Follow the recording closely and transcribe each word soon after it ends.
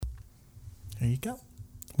There you go.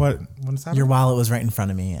 What's happening? Your wallet was right in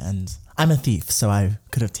front of me, and I'm a thief, so I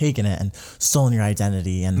could have taken it and stolen your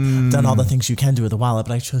identity and done all the things you can do with the wallet,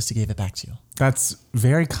 but I chose to give it back to you. That's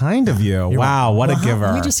very kind of you. Wow, what a giver.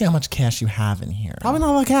 Let me just see how much cash you have in here. Probably not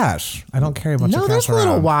a lot of cash. I don't carry much of cash around. No, there's a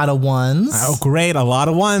little wad of ones. Oh, great. A lot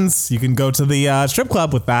of ones. You can go to the strip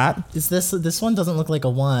club with that. Is this one doesn't look like a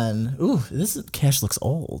one. Ooh, this cash looks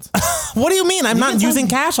old. What do you mean? I'm not using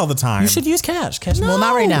cash all the time. You should use cash. No. Well,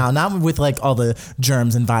 not right now. Not with like all the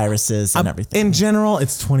germs and viruses and everything. In general,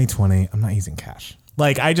 it's 2020. I'm not using cash.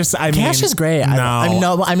 Like cash is great.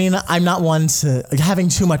 No. I'm not one to having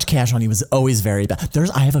too much cash on you is always very bad.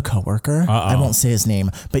 I have a coworker. I won't say his name,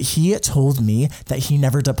 but he told me that he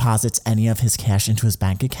never deposits any of his cash into his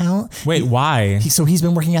bank account. Wait, why? So he's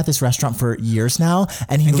been working at this restaurant for years now,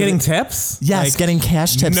 and getting tips. Yes, getting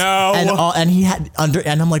cash tips. No, and he had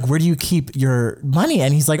and I'm like, where do you keep your money?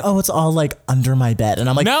 And he's like, oh, it's all like under my bed. And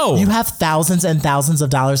I'm like, no, you have thousands and thousands of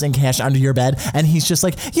dollars in cash under your bed. And he's just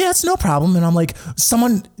like, yeah, it's no problem. And I'm like,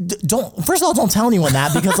 first of all, don't tell anyone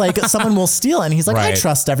that because like someone will steal it. And he's like, right. I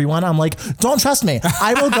trust everyone. I'm like, don't trust me.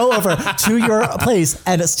 I will go over to your place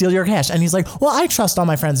and steal your cash. And he's like, well, I trust all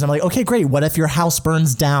my friends. And I'm like, okay, great. What if your house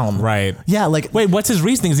burns down? Right. Yeah. Like, wait, what's his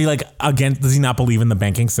reasoning? Is he like does he not believe in the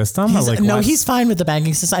banking system? He's fine with the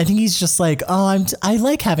banking system. I think he's just like, I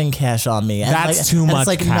like having cash on me. And that's too much. It's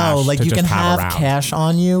like, cash no, like you can have cash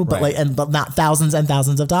on you, but right. but not thousands and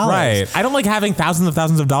thousands of dollars. Right. I don't like having thousands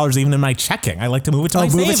of dollars even in my checking. I like to move it to my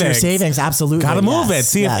savings. Move it to your savings, absolutely. Gotta move it.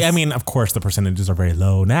 See, I mean, of course, the percentages are very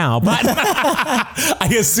low now, but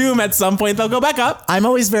I assume at some point they'll go back up. I'm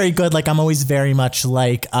always very good. Like, I'm always very much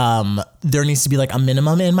like, there needs to be like a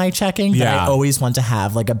minimum in my checking that I always want to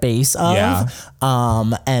have like a base of,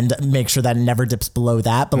 and make sure that it never dips below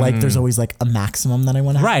that. But like, there's always like a maximum that I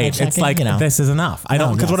want to have. Right. In my checking, it's like, this is enough. I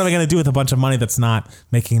don't, because what am I going to do with a bunch of money that's not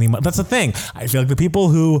making any money? That's the thing. I feel like the people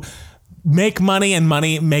who make money and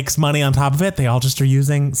money makes money on top of it, they all just are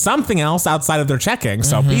using something else outside of their checking.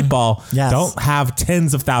 So people don't have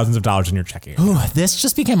tens of thousands of dollars in your checking. Ooh, this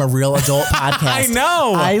just became a real adult podcast. I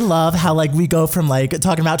know. I love how like we go from like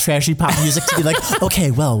talking about trashy pop music to be like,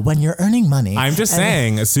 okay, well, when you're earning money. I'm just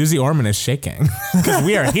saying, Susie Orman is shaking because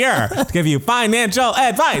we are here to give you financial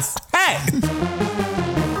advice. Hey!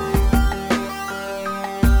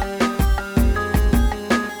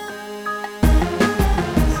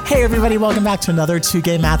 Hey everybody, welcome back to another 2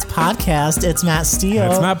 Gay Matts podcast. It's Matt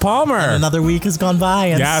Steele. It's Matt Palmer. And another week has gone by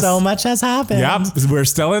and so much has happened. Yep, we're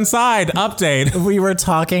still inside. Update. We were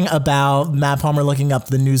talking about Matt Palmer looking up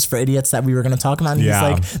the news for idiots that we were going to talk about. And he's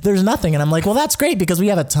like, there's nothing. And I'm like, well, that's great because we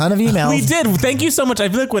have a ton of emails. We did. Thank you so much. I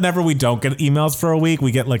feel like whenever we don't get emails for a week,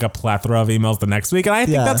 we get like a plethora of emails the next week. And I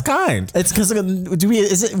think that's kind. It's because,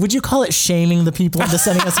 would you call it shaming the people into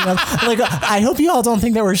sending us emails? Like, I hope you all don't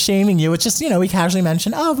think that we're shaming you. It's just, we casually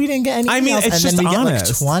mention, we didn't get any emails. I mean, it's just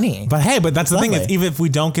honest. Get like 20. But hey, that's the thing. Even if we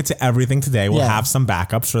don't get to everything today, we'll have some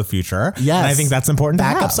backups for the future. Yes. And I think that's important to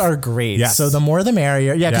have. Backups are great. Yes. So the more the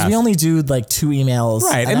merrier. Yeah, because we only do like 2 emails.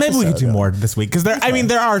 Right. And maybe we could do more this week. Because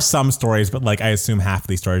there are some stories, but like I assume half of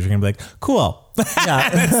these stories are going to be like, cool. Yeah.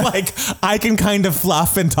 And it's like, I can kind of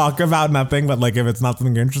fluff and talk about nothing, but like if it's not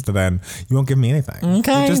something you're interested in, you won't give me anything.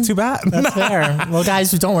 Okay. Which is too bad. That's fair. Well,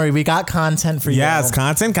 guys, don't worry. We got content for you. Yes,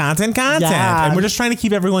 content. Yeah. And we're just trying to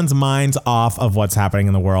keep everyone's minds off of what's happening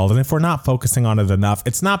in the world. And if we're not focusing on it enough,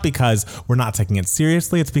 it's not because we're not taking it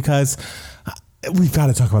seriously. It's because we've got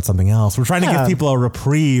to talk about something else. We're trying to give people a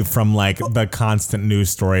reprieve from like the constant news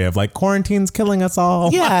story of like quarantine's killing us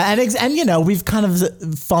all. Yeah. And we've kind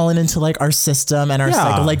of fallen into like our system and our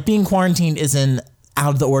cycle. Like being quarantined isn't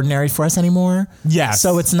out of the ordinary for us anymore. Yes.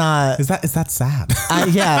 So it's not. Is that sad?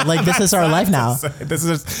 Yeah. Like this is our life now. This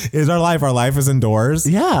is our life. Our life is indoors.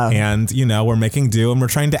 Yeah. And we're making do and we're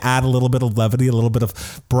trying to add a little bit of levity, a little bit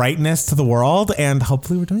of brightness to the world. And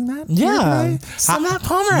hopefully we're doing that. Yeah. So Matt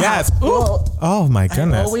Palmer. Yes. Oh my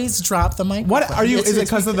goodness. I always drop the mic. What are you? Is it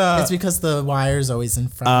because of the? It's because the wire's always in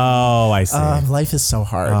front. Oh, I see. Life is so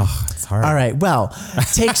hard. Oh, it's hard. All right. Well,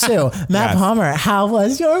 take 2. Matt Palmer, how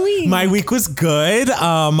was your week? My week was good.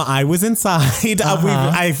 I was inside.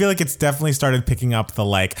 I feel like it's definitely started picking up the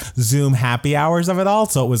like Zoom happy hours of it all.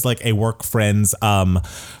 So it was like a work friend's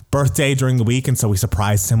birthday during the week, and so we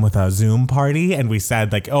surprised him with a Zoom party, and we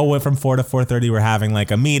said like, from 4 to 4:30 we're having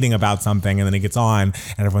like a meeting about something, and then he gets on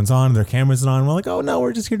and everyone's on, their cameras are on, we're like, oh no,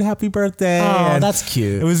 we're just here to happy birthday. Oh, that's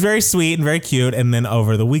cute. It was very sweet and very cute. And then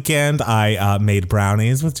over the weekend I made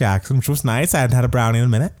brownies with Jackson, which was nice. I hadn't had a brownie in a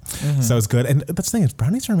minute, so it was good. And that's the thing is,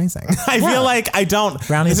 brownies are amazing. I feel like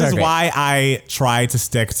brownies is why I try to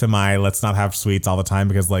stick to my let's not have sweets all the time,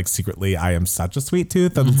 because like secretly I am such a sweet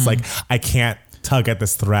tooth, and it's like I can't tug at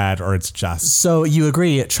this thread, or it's just. So you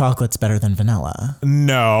agree chocolate's better than vanilla?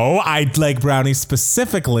 No, I like brownies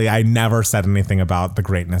specifically. I never said anything about the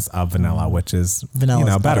greatness of vanilla, which is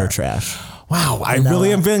Vanilla better. trash. Wow, I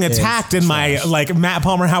really am feeling attacked in my like Matt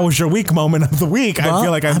Palmer, how was your week moment of the week. Well, I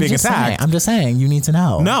feel like I'm being attacked. I'm just saying, you need to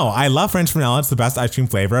know. No, I love French vanilla. It's the best ice cream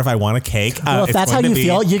flavor. If I want a cake, well, if that's how you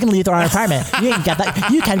feel, you can leave our apartment. You can get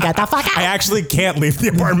that. You can get the fuck out. I actually can't leave the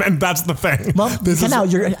apartment. That's the thing. Well,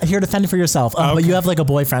 you're here to fend for yourself. Okay. But you have like a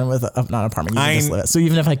boyfriend with not an apartment. You can just live it. So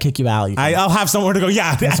even if I kick you out, I'll have somewhere to go.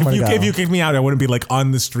 Yeah, if you kick me out, I wouldn't be like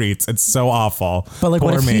on the streets. It's so awful. But like,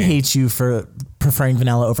 what if he hates you for preferring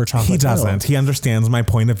vanilla over chocolate? He doesn't. He understands my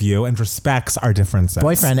point of view and respects our differences.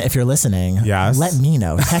 Boyfriend, if you're listening, yes, let me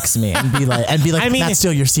know. Text me and be like, I mean, Matt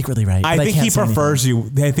Steele, you're secretly right. I think he prefers you.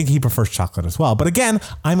 I think he prefers chocolate as well. But again,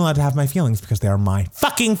 I'm allowed to have my feelings because they are my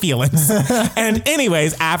fucking feelings. And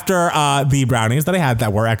anyways, after the brownies that I had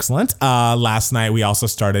that were excellent, last night we also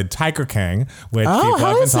started Tiger King, which people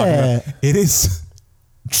have been talking about. It is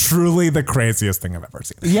truly the craziest thing I've ever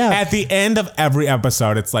seen. Yeah. At the end of every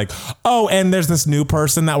episode, it's like, oh, and there's this new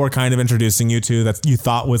person that we're kind of introducing you to that you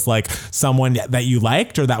thought was like someone that you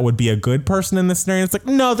liked or that would be a good person in this scenario. It's like,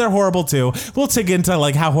 no, they're horrible too. We'll dig into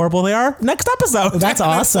like how horrible they are next episode. That's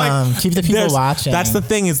awesome. Like, keep the people watching. That's the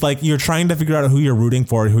thing is like you're trying to figure out who you're rooting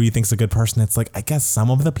for, who you think's a good person. It's like, I guess some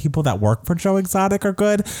of the people that work for Joe Exotic are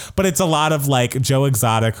good, but it's a lot of like Joe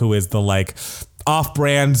Exotic, who is the like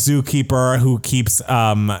off-brand zookeeper who keeps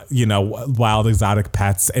wild exotic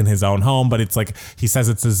pets in his own home, but it's like he says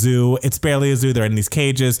it's a zoo. It's barely a zoo. They're in these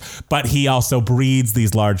cages, but he also breeds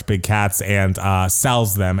these large big cats and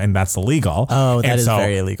sells them, and that's illegal. Oh, that is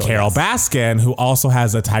very illegal. Carol Baskin, who also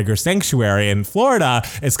has a tiger sanctuary in Florida,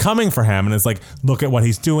 is coming for him and is like, look at what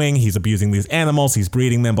he's doing. He's abusing these animals. He's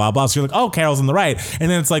breeding them, blah, blah. So you're like, oh, Carol's in the right. And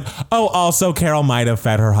then it's like, oh, also Carol might have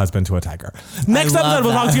fed her husband to a tiger. Next episode,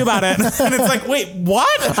 we'll talk to you about it. And it's like, wait,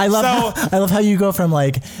 what? I love how you go from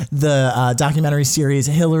like the documentary series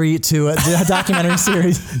Hillary to the documentary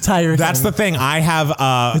series Tiger King. That's the thing. I have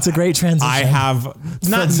it's a great transition. I have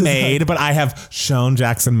not made, but I have shown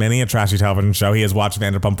Jackson Minnie a trashy television show. He has watched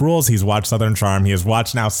Vanderpump Rules. He's watched Southern Charm. He has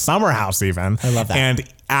watched now Summer House even. I love that. And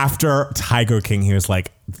after Tiger King, he was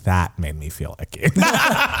like, that made me feel icky.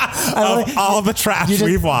 All the trash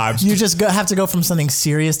we've watched. You just have to go from something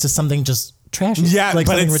serious to something just trashy. Yeah, like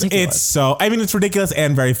but it's so, I mean, it's ridiculous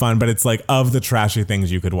and very fun, but it's like of the trashy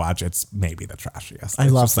things you could watch, it's maybe the trashiest. I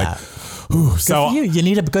love that. Like, ooh, so you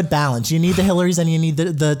need a good balance. You need the Hillarys and you need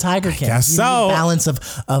the Tiger King. Yes, you need a balance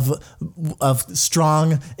of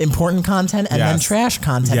strong, important content and then trash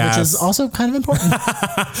content, which is also kind of important.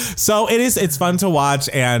 So it's fun to watch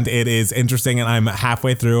and it is interesting, and I'm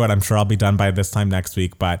halfway through and I'm sure I'll be done by this time next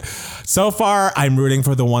week. But so far I'm rooting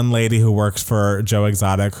for the one lady who works for Joe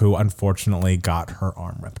Exotic, who unfortunately got her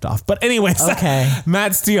arm ripped off. But anyways, okay.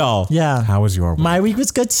 Matt Steele. Yeah. How was your week? My week was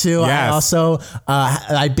good too. Yes. I also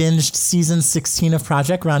I binged season 16 of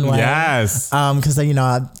Project Runway. Yes. Because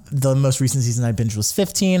the most recent season I binged was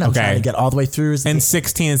 15. I'm trying to get all the way through. And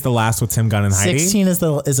 16 is the last with Tim Gunn and Heidi? 16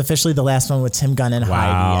 is officially the last one with Tim Gunn and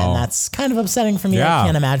Heidi. And that's kind of upsetting for me. Yeah. I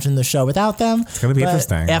can't imagine the show without them. It's going to be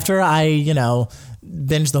interesting. After I,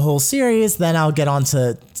 binge the whole series, then I'll get on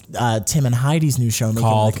to Tim and Heidi's new show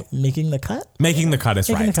called Making the Cut. Making the Cut is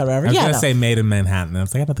Making right. The Cut, whatever. I was going to say Made in Manhattan. I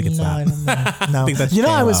was like, I don't think it's that. I don't know. No. I think that's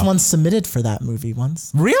I was once submitted for that movie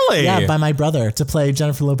once. Really? Yeah, by my brother to play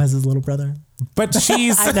Jennifer Lopez's little brother. But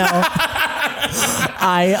she's I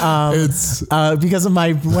know. Because of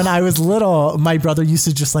when I was little, my brother used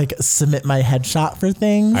to just like submit my headshot for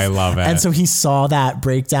things. I love it. And so he saw that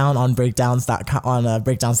breakdown on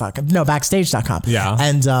breakdowns.com, no, backstage.com. Yeah.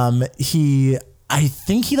 And I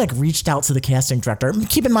think he like reached out to the casting director.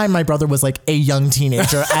 Keep in mind, my brother was like a young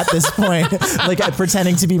teenager at this point, like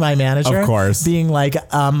pretending to be my manager. Of course. Being like,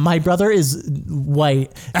 my brother is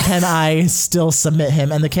white. Can I still submit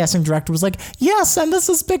him? And the casting director was like, yeah, send us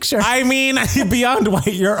his picture. I mean, beyond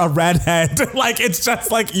white, you're a redhead. Like, it's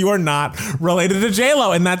just like you are not related to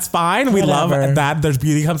J-Lo, and that's fine. We love that. There's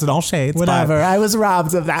beauty comes in all shades. Whatever. I was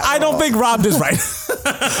robbed of that. I don't think robbed is right.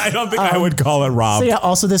 I don't think I would call it robbed. So yeah,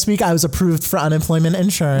 also this week I was approved for unemployment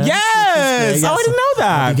insurance. Yes! Oh, I didn't know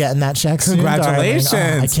that. I'll be getting that check soon. Congratulations.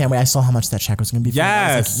 I can't wait. I saw how much that check was going to be.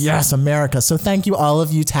 Yes. Like, yes, America. So thank you, all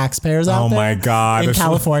of you taxpayers out there. Oh my God. In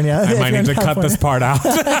California. I might need to cut this part out.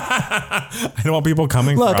 I don't want people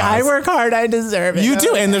coming for us. Look, I work hard. I deserve it. You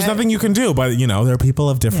do, and there's nothing you can do. But, there are people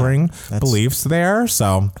of differing beliefs there.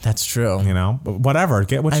 So that's true. Whatever.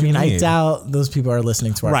 Get what you need. I doubt those people are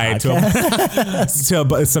listening to our podcast.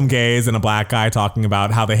 to some gays and a black guy talking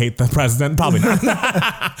about how they hate the president. Probably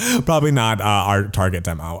not. Probably not our target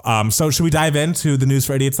demo. So should we dive into the news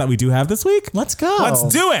for idiots that we do have this week? Let's go. Let's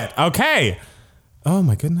do it. Okay. Oh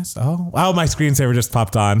my goodness. Oh, my screensaver just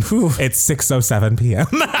popped on. Whew. It's 6:07 p.m.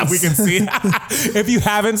 We can see. If you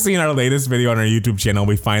haven't seen our latest video on our YouTube channel,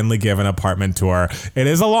 we finally give an apartment tour. It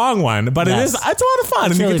is a long one, but it's a lot of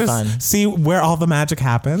fun. It's and really you get to fun. see where all the magic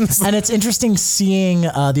happens. And it's interesting seeing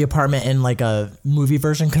the apartment in like a movie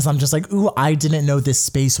version, because I'm just like, ooh, I didn't know this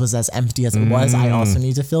space was as empty as it was. I also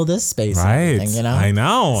need to fill this space. Right. And everything, you know? I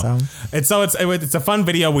know. So it's a fun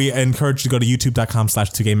video. We encourage you to go to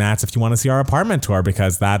youtube.com/2gaymats if you want to see our apartment tour,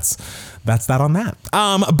 because that's that on that.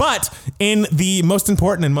 But in the most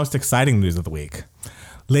important and most exciting news of the week,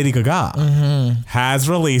 Lady Gaga has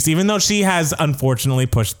released, even though she has unfortunately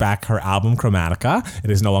pushed back her album Chromatica.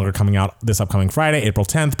 It is no longer coming out this upcoming Friday, April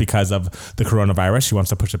 10th, because of the coronavirus. She wants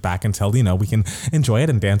to push it back until, we can enjoy it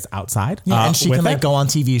and dance outside. Yeah, and she can like go on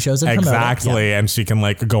TV shows and promote it. Exactly. And she can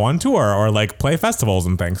like go on tour or like play festivals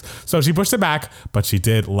and things. So she pushed it back, but she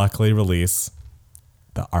did luckily release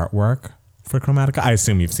the artwork for Chromatica. I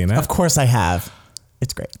assume you've seen it. Of course I have.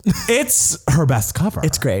 It's great. It's her best cover.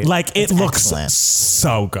 It's great. Like it looks excellent.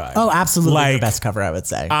 So good. Oh, absolutely. Like, the best cover, I would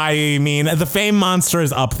say. I mean, the Fame Monster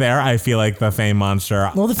is up there. I feel like the Fame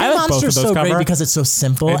Monster. Well, the Fame Monster is so great because it's so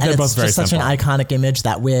simple and it's just such an iconic image,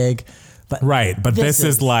 that wig. But but this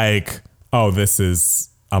is like, this is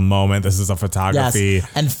a moment. This is a photography. Yes.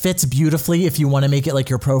 And fits beautifully if you want to make it like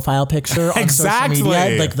your profile picture on social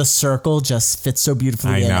media. Like the circle just fits so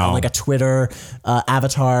beautifully in like a Twitter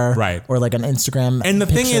avatar, or like an Instagram And the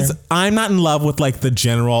picture. thing is, I'm not in love with like the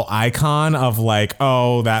general icon of like,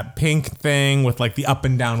 that pink thing with like the up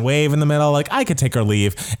and down wave in the middle. Like I could take or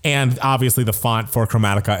leave. And obviously the font for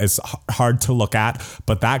Chromatica is hard to look at,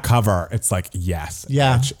 but that cover, it's like, yes.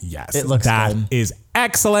 Yeah. Bitch, yes. It looks that good. is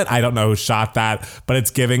excellent. I don't know who shot that, but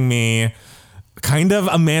it's giving me kind of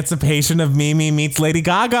Emancipation of Mimi meets Lady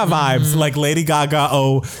Gaga vibes. Like Lady Gaga,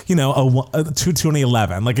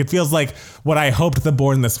 2011. Like it feels like what I hoped the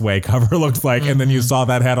Born This Way cover looked like. And then you saw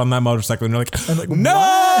that head on that motorcycle and you're like, no!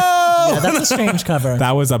 Yeah, that's a strange cover.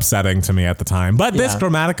 That was upsetting to me at the time. But this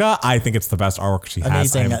Chromatica, I think it's the best artwork she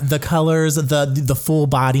has. Amazing. The colors, the full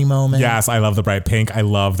body moment. Yes, I love the bright pink. I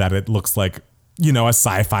love that it looks like, a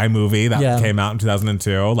sci-fi movie that came out in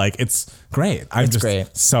 2002. Like it's great. It's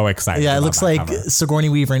great. So excited. Yeah, it looks like cover. Sigourney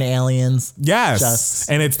Weaver and Aliens. Yes.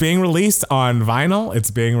 And it's being released on vinyl. It's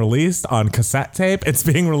being released on cassette tape. It's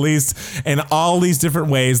being released in all these different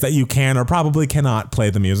ways that you can or probably cannot play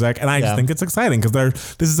the music. And I just think it's exciting because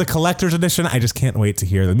this is a collector's edition. I just can't wait to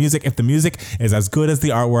hear the music. If the music is as good as the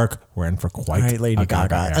artwork, we're in for quite Lady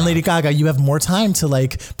Gaga. And Lady Gaga, you have more time to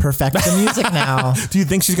like perfect the music now. Do you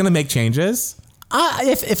think she's going to make changes?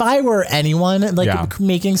 If I were anyone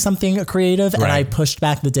making something creative and I pushed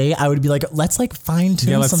back the date, I would be like, let's like fine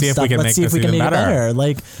tune some stuff. Let's see if we can make it better.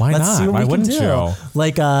 Like, why let's not? see what Why we can wouldn't do. you?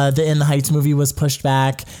 Like the In the Heights movie was pushed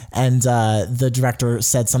back, and the director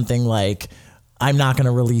said something like, I'm not going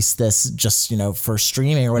to release this just, for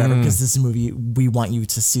streaming or whatever, because this movie we want you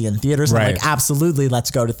to see in theaters. I'm like, absolutely, let's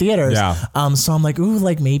go to theaters. Yeah. So I'm like, ooh,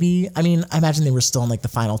 like maybe, I imagine they were still in like the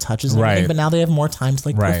final touches and everything, but now they have more time to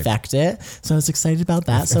like perfect it. So I was excited about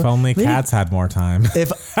that. If only Cats had more time. If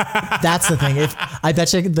that's the thing. If I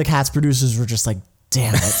bet you the Cats producers were just like,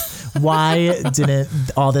 damn it. Why didn't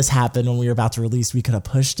all this happen when we were about to release? We could have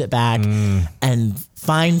pushed it back and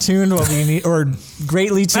fine-tuned what we need, or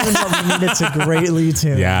greatly tuned what we needed to greatly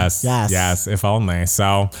tune. Yes, if only.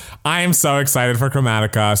 So I am so excited for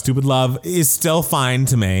Chromatica. Stupid Love is still fine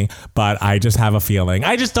to me, but I just have a feeling.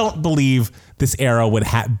 I just don't believe this era would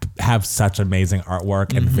have such amazing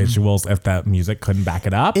artwork and visuals if the music couldn't back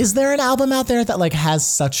it up. Is there an album out there that like has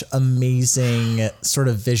such amazing sort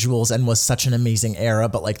of visuals and was such an amazing era,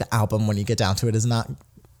 but like the album when you get down to it is not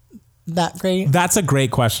that great? That's a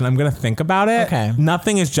great question. I'm going to think about it. Okay.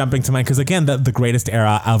 Nothing is jumping to mind because again, the greatest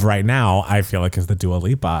era of right now, I feel like is the Dua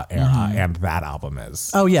Lipa era, and that album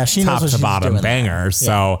is she knows top what to she's bottom doing bangers.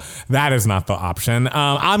 So that is not the option.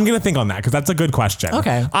 I'm going to think on that because that's a good question.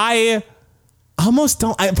 Okay. I almost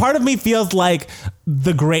don't. Part of me feels like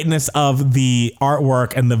the greatness of the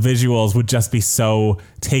artwork and the visuals would just be so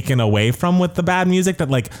taken away from with the bad music that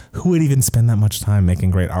like who would even spend that much time making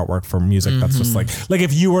great artwork for music that's just like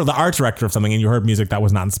if you were the art director of something and you heard music that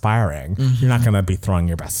was not inspiring, you're not going to be throwing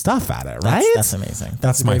your best stuff at it, right? That's amazing.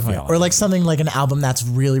 That's my feeling. Or like something like an album that's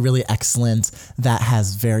really, really excellent that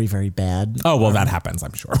has very, very bad. Oh, well, that happens,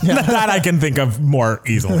 I'm sure. That I can think of more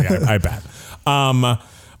easily, I bet.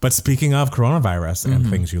 But speaking of coronavirus and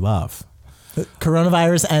things you love,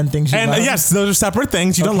 Coronavirus and things you love. And yes, those are separate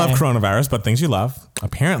things. You don't love Okay. coronavirus, but things you love.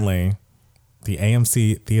 Apparently, the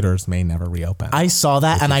AMC theaters may never reopen. I saw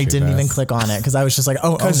that and I didn't even this? click on it because I was just like,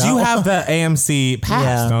 oh, Because no. you have the AMC pass,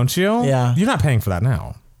 Yeah. don't you? Yeah. You're not paying for that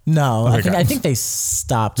now. No, Okay. I think they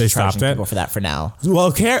stopped charging stopped it? people for that for now. Well,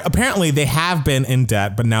 apparently they have been in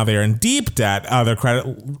debt, but now they are in deep debt. Their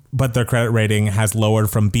credit rating has lowered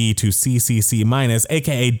from B to CCC minus,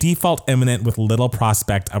 aka default imminent with little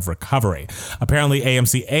prospect of recovery. Apparently,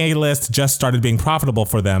 AMC A-list just started being profitable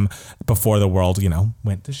for them before the world,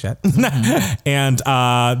 went to shit. And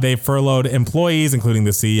they furloughed employees, including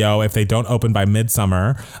the CEO. If they don't open by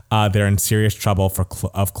midsummer, they're in serious trouble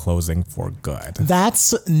of closing for good.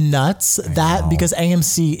 That's nuts. Because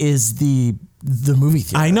AMC is the movie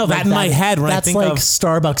theater. I know, that in my head when I that's think like of-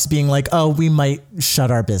 Starbucks being like, oh, we might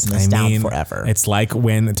shut our business down forever. It's like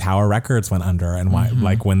when Tower Records went under and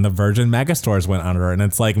like when the Virgin Megastores went under. And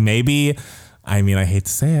it's like maybe, I hate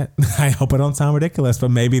to say it. I hope I don't sound ridiculous, but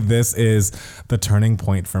maybe this is the turning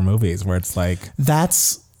point for movies where it's like.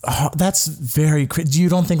 That's very. You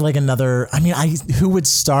don't think like another? Who would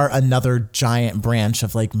start another giant branch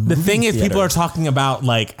of like movie The thing is, theater? people are talking about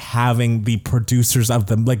like having the producers of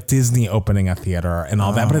them, like Disney opening a theater and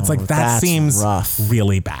all that, but it's like that that's seems rough.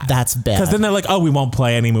 really bad. That's bad. Because then they're like, oh, we won't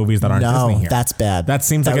play any movies that aren't No, Disney here. that's bad. That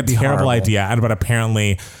seems That like a would be terrible horrible. idea. But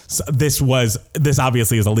apparently, this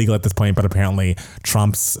obviously is illegal at this point. But apparently,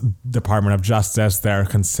 Trump's Department of Justice, they're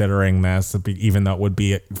considering this, even though it would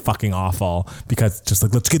be fucking awful. Because just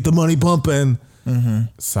like, let's get the money pumping. Mm-hmm.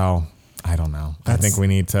 So I don't know. I think we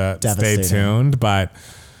need to stay devastating. tuned. But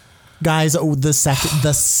Guys,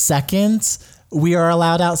 the second we are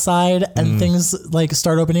allowed outside and things like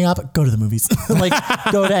start opening up, go to the movies. Like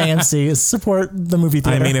go to AMC, support the movie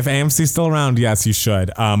theater. if AMC's still around, yes, you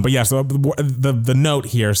should. But yeah, so the note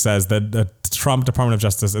here says that the Trump Department of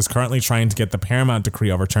Justice is currently trying to get the Paramount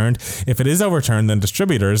decree overturned. If it is overturned, then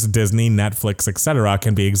distributors, Disney, Netflix, etc.,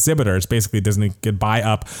 can be exhibitors. Basically, Disney could buy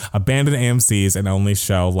up abandoned AMCs and only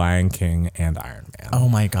show Lion King and Iron Man. Oh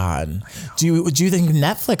my God. Do you think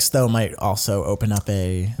Netflix though might also open up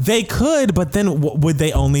a? They could, but then would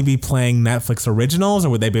they only be playing Netflix originals, or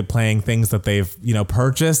would they be playing things that they've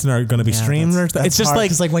purchased and are going to be streamed? It's just like,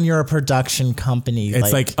 because like when you're a production company,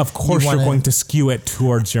 it's like of course you're going to skew it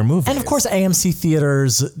towards your movie. And of course, AMC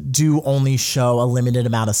theaters do only show a limited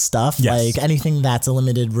amount of stuff. Yes. Like anything that's a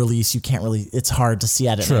limited release, you can't really. It's hard to see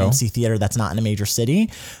at an True. AMC theater that's not in a major city.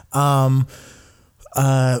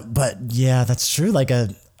 But yeah, that's true. Like a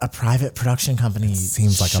private production company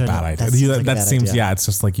seems like a bad idea. idea. It's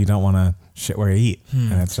just like you don't want to shit where you eat,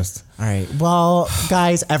 and it's just. All right. Well,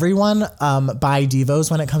 guys, everyone, buy Devos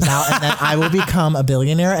when it comes out, and then I will become a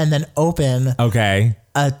billionaire and then open Okay.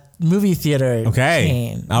 a movie theater Okay.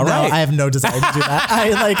 chain. All right. No, I have no desire to do that.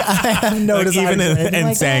 I have no desire Even to do anything in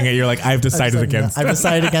like saying that. it, you're like, I've decided against I've it.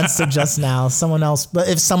 decided against it just now. Someone else, but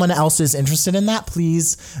if someone else is interested in that,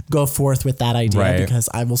 please go forth with that idea Right. because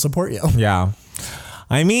I will support you. Yeah.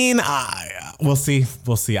 We'll see.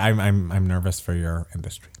 We'll see. I'm nervous for your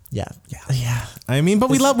industry. Yeah. But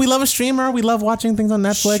we love a streamer. We love watching things on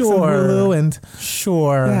Netflix Sure. and Hulu and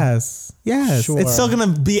Sure. yes. Sure. It's still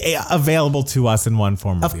going to be available to us in one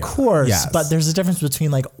form or Of the other. course, Yes. but there's a difference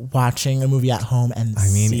between like watching a movie at home and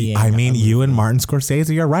seeing a movie. you and Martin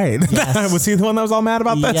Scorsese, you're right. Yes. Was he the one that was all mad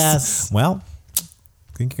about this? Yes. Well,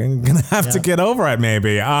 I think you're gonna have to get over it,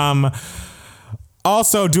 maybe.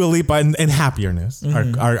 Also, Dua Lipa, in happier news,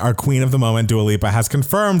 our queen of the moment, Dua Lipa, has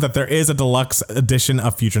confirmed that there is a deluxe edition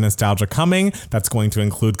of Future Nostalgia coming that's going to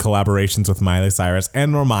include collaborations with Miley Cyrus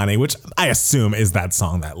and Normani, which I assume is that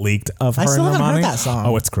song that leaked of her I still and haven't Normani. heard that song.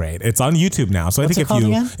 Oh, it's great. It's on YouTube now. So What's I it think called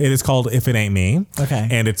again? it is called If It Ain't Me. Okay.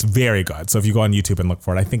 And it's very good. So if you go on YouTube and look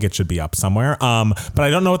for it, I think it should be up somewhere. But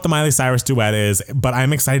I don't know what the Miley Cyrus duet is, but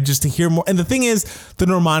I'm excited just to hear more. And the thing is, the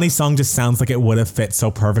Normani song just sounds like it would have fit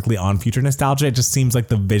so perfectly on Future Nostalgia. It just seems like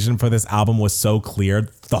the vision for this album was so clear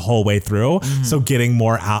the whole way through. So getting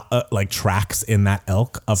more tracks in that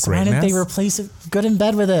ilk of Why greatness. didn't they replace it? Good in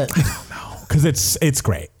bed with it. Because it's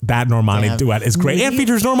great. That Normani Yeah. duet is great and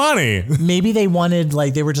features Normani. Maybe they wanted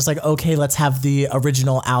they were just like, okay, let's have the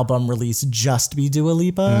original album release just be Dua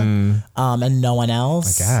Lipa, and no one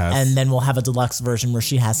else. I guess. And then we'll have a deluxe version where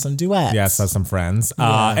she has some duets. Yes, has some friends.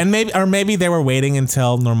 Yeah. And maybe they were waiting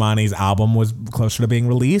until Normani's album was closer to being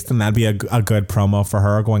released, and that'd be a good promo for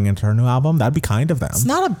her going into her new album. That'd be kind of them. It's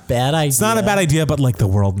not a bad idea. It's not a bad idea, but like the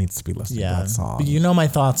world needs to be listening to that song. But you know my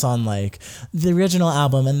thoughts on like the original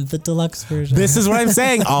album and the deluxe version. This is what I'm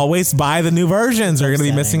saying. always buy the new versions or you're going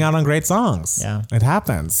to be missing out on great songs. Yeah. It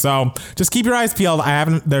happens. So just keep your eyes peeled.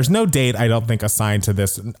 There's no date, I don't think, assigned to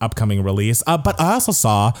this upcoming release. But I also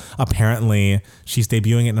saw, apparently, she's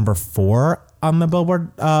debuting at number 4 on the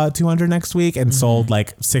Billboard 200 next week and sold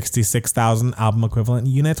like 66,000 album equivalent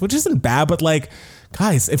units, which isn't bad, but like,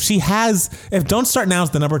 guys, if Don't Start Now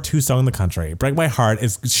is the number 2 song in the country, Break My Heart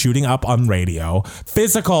is shooting up on radio,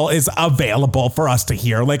 Physical is available for us to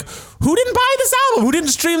hear. Like, who didn't buy this album? Who didn't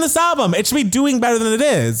stream this album? It should be doing better than it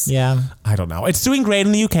is. Yeah. I don't know. It's doing great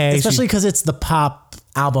in the UK. Especially because it's the pop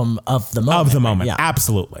album of the moment. Yeah.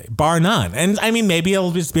 Absolutely. Bar none. And I mean, maybe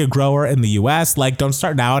it'll just be a grower in the US. Like, Don't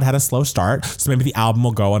Start Now, it had a slow start. So maybe the album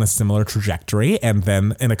will go on a similar trajectory. And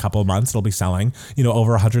then in a couple of months, it'll be selling,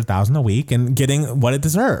 over 100,000 a week and getting what it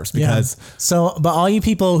deserves. Because So, but all you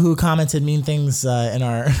people who commented mean things in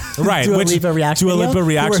our Dua Lipa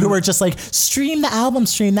reaction who were just like, stream the album.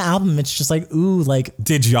 It's just like, ooh, like.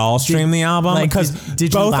 Did y'all stream the album? Because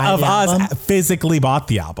did both you buy of the us album? physically bought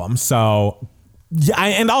the album. So. Yeah,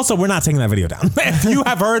 and also we're not taking that video down. If you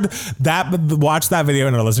have watched that video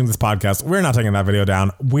and are listening to this podcast, we're not taking that video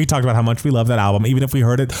down. We talked about how much we love that album. Even if we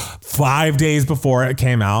heard it 5 days before it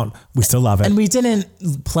came out, we still love it. And we didn't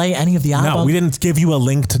play any of the album. No, we didn't give you a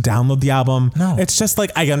link to download the album. No. It's just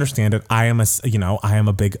like, I understand it. I am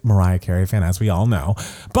a big Mariah Carey fan, as we all know.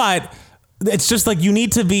 But it's just like, you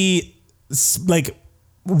need to be like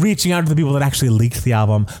reaching out to the people that actually leaked the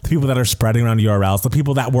album, the people that are spreading around URLs, the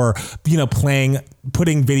people that were,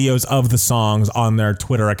 putting videos of the songs on their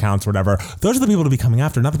Twitter accounts or whatever. Those are the people to be coming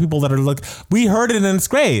after, not the people that are like, we heard it and it's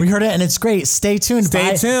great. Stay tuned.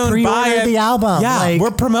 Pre-order the album. Yeah,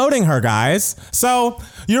 we're promoting her, guys. So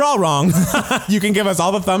you're all wrong. You can give us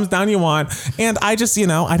all the thumbs down you want. And I just,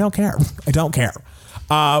 I don't care.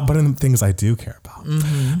 But in the things I do care about,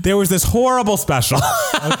 there was this horrible special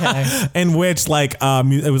in which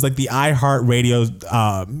it was like the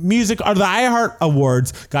iHeartRadio music or the iHeart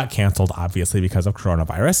Awards got canceled, obviously because of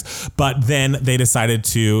coronavirus. But then they decided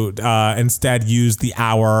to instead use the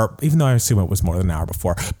hour, even though I assume it was more than an hour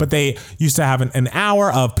before, but they used to have an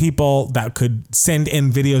hour of people that could send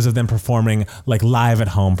in videos of them performing like live at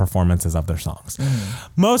home performances of their songs.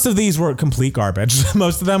 Most of these were complete garbage.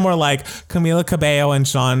 Most of them were like Camila Cabello and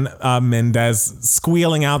Shawn Mendes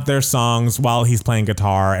squealing out their songs while he's playing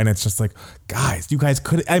guitar. And it's just like, guys, you guys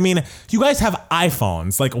have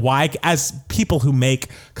iPhones. Like, why, as people who make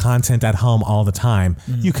content at home all the time,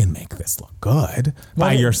 you can make this look good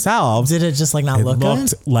by yourselves. Did it just not look good? It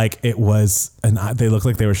looked like it was, they looked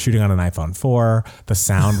like they were shooting on an iPhone 4. The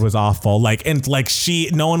sound was awful.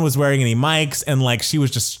 No one was wearing any mics, and she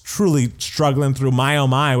was just truly struggling through My Oh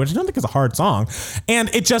My, which I don't think is a hard song.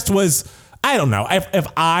 And it just was, I don't know. If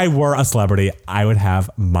I were a celebrity, I would have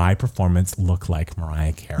my performance look like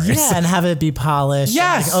Mariah Carey. Yeah, and have it be polished.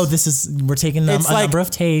 Yes. We're taking a number of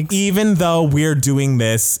takes. Even though we're doing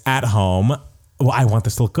this at home, I want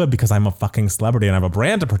this to look good because I'm a fucking celebrity and I have a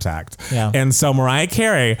brand to protect. Yeah. And so Mariah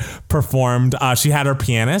Carey performed, she had her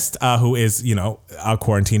pianist, who is,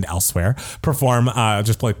 quarantined elsewhere, perform,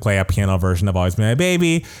 play a piano version of Always Be My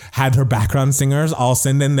Baby, had her background singers all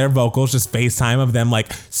send in their vocals, just FaceTime of them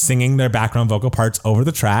singing their background vocal parts over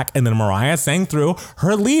the track. And then Mariah sang through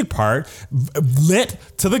her lead part, lit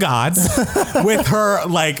to the gods with her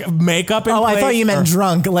makeup and I thought you meant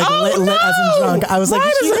drunk, lit as in drunk. I was like,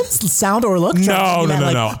 did she even sound or look drunk?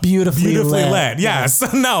 No. Beautifully lit.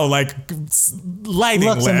 Yes. No, lighting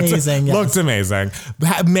looks lit. Amazing. Yes. Looked amazing.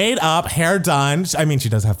 Made up, hair done. I mean, she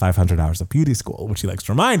does have 500 hours of beauty school, which she likes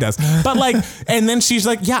to remind us. But and then she's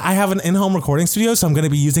like, yeah, I have an in-home recording studio, so I'm going to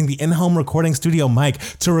be using the in-home recording studio mic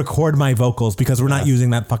to record my vocals because we're not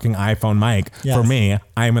using that fucking iPhone mic. Yes. For me,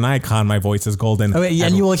 I'm an icon. My voice is golden.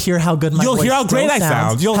 And you will hear how good my voice You'll hear how great I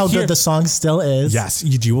sound. You'll hear how good the song still is. Yes,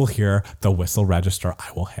 you will hear the whistle register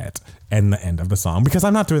I will hit in the end of the song because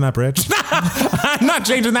I'm not doing that bridge. I'm not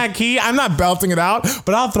changing that key. I'm not belting it out,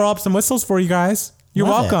 but I'll throw up some whistles for you guys. You're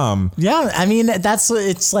welcome. Yeah, I mean,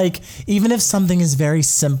 it's even if something is very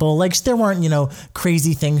simple, there weren't,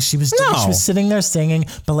 crazy things she was doing. No. She was sitting there singing,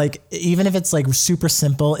 but even if it's super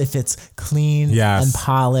simple, if it's clean and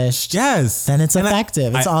polished, then it's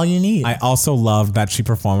effective. It's all you need. I also loved that she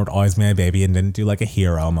performed Always Be My Baby and didn't do a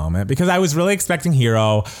hero moment because I was really expecting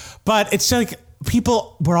hero, but it's just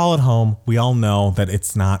we're all at home. We all know that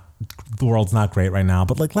the world's not great right now,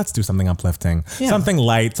 but let's do something uplifting, something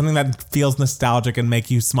light, something that feels nostalgic and make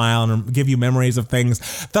you smile and give you memories of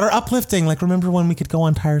things that are uplifting. Remember when we could go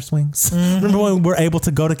on tire swings? Remember when we were able to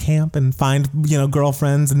go to camp and find,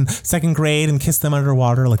 girlfriends in second grade and kiss them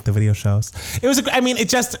underwater like the video shows? It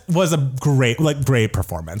just was a great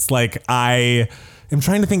performance. am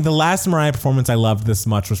trying to think. The last Mariah performance I loved this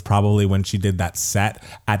much was probably when she did that set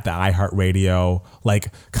at the iHeartRadio like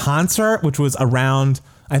concert, which was around,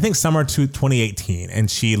 I think, summer 2018, and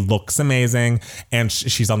she looks amazing, and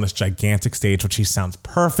she's on this gigantic stage, which she sounds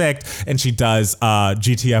perfect, and she does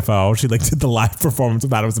GTFO. She like did the live performance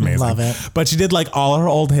of that. It was amazing. Love it. But she did like all her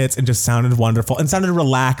old hits and just sounded wonderful and sounded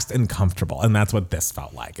relaxed and comfortable, and that's what this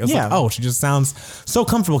felt like. It was like, oh, she just sounds so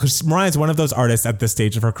comfortable, because Mariah is one of those artists at this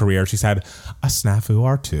stage of her career. She's had a snafu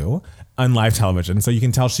or two on live television, so you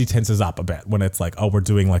can tell she tenses up a bit when it's like, oh, we're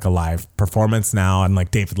doing like a live performance now, and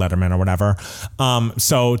like David Letterman or whatever.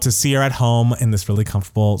 So to see her at home in this really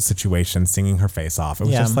comfortable situation, singing her face off, it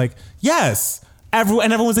was just like, yes.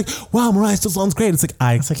 Everyone was like, wow, Mariah still sounds great. It's like,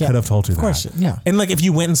 I could have told you that. Of course, yeah. And like, if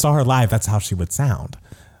you went and saw her live, that's how she would sound.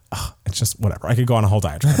 It's just whatever. I could go on a whole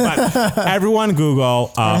diatribe. But everyone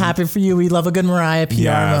Google. I'm happy for you. We love a good Mariah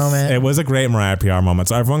PR moment. It was a great Mariah PR moment.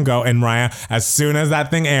 So everyone go. And Mariah, as soon as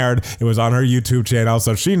that thing aired, it was on her YouTube channel,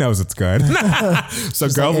 so she knows it's good. So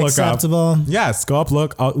go look acceptable. up. Yes, go up,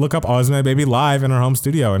 look up Always My Baby live in her home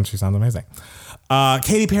studio, and she sounds amazing.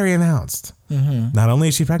 Katy Perry announced not only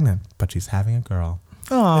is she pregnant, but she's having a girl.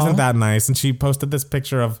 Aww. Isn't that nice? And she posted this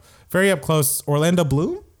picture of very up close Orlando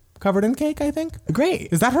Bloom covered in cake, I think. Great.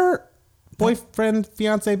 Is that her boyfriend,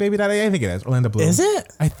 fiance, baby daddy? I think it is. Orlando Bloom. Is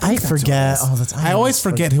it? I forget all the time. I always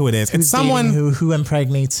forget who it is. It's someone who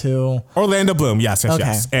impregnates who. Orlando Bloom. Yes.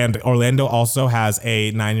 And Orlando also has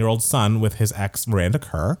a 9-year-old son with his ex Miranda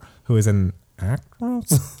Kerr, who is an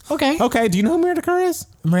actress. Okay. Do you know who Miranda Kerr is?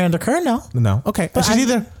 Miranda Kerr? No. Okay. But she's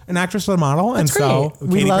either an actress or a model. That's great. So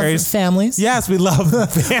we love families. Yes, we love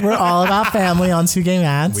families. We're all about family on Two Gay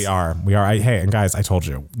Mads. We are. Hey, and guys, I told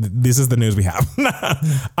you, this is the news we have.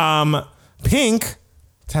 Pink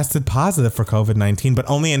tested positive for COVID-19, but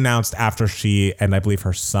only announced after she and I believe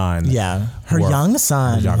her son. Yeah. Her young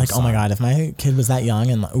son. Oh my God, if my kid was that young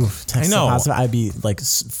and tested positive, I'd be like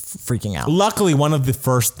freaking out. Luckily, one of the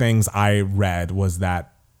first things I read was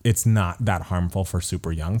that it's not that harmful for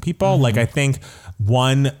super young people. Like, I think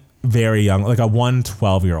one very young, like a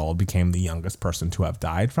 12-year-old became the youngest person to have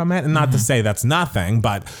died from it. And not to say that's nothing,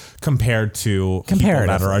 but compared to people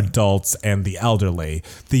that are adults and the elderly,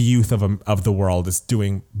 the youth of the world is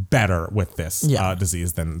doing better with this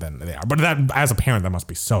disease than they are. But that, as a parent, that must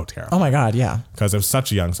be so terrible. Oh my God, yeah. Because it was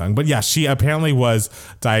such a young son. But yeah, she apparently was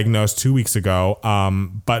diagnosed 2 weeks ago.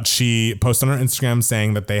 But she posted on her Instagram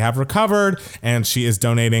saying that they have recovered, and she is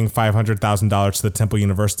donating $500,000 to the Temple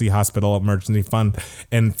University Hospital Emergency Fund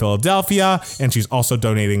in Philadelphia, and she's also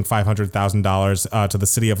donating $500,000 to the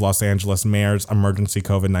City of Los Angeles Mayor's Emergency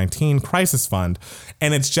COVID-19 Crisis Fund.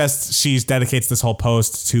 And it's just, she dedicates this whole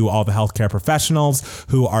post to all the healthcare professionals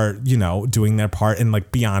who are, doing their part and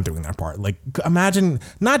like beyond doing their part. Like, imagine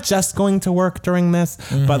not just going to work during this,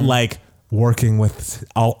 but like working with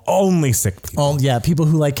only sick people. Oh yeah, people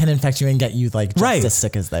who like can infect you and get you like just as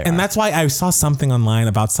sick as they are. And that's why I saw something online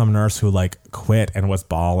about some nurse who like quit and was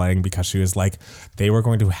bawling because she was like, they were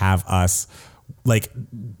going to have us like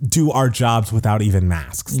do our jobs without even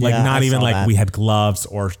masks. Like not even like we had gloves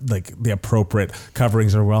or like the appropriate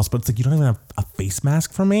coverings or else. But it's like, you don't even have a face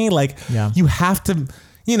mask for me. Like you have to,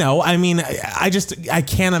 I mean, I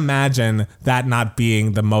can't imagine that not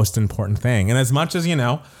being the most important thing. And as much as,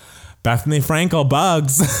 Bethany Frankel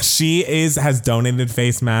Bugs, she has donated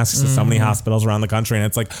face masks to so many hospitals around the country. And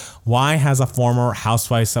it's like, why has a former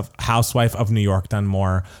housewife of New York done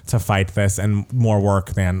more to fight this and more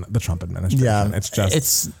work than the Trump administration? Yeah,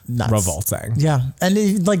 it's nuts. Revolting. Yeah.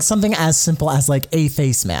 And like something as simple as like a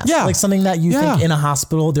face mask. Yeah. Like something that you think in a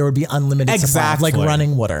hospital, there would be unlimited supply of, like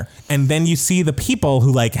running water. And then you see the people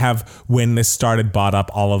who like have, when this started, bought up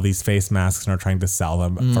all of these face masks and are trying to sell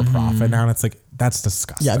them for profit now. And it's like, that's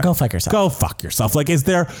disgusting. Yeah, go fuck yourself. Go fuck yourself. Like, is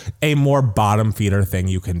there a more bottom feeder thing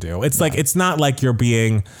you can do? It's like, it's not like you're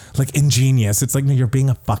being like ingenious. It's like, no, you're being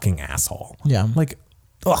a fucking asshole. Yeah. Like,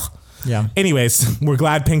 ugh. Yeah. Anyways, we're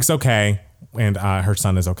glad Pink's okay. And her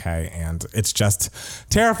son is okay. And it's just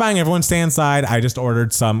terrifying. Everyone stay inside. I just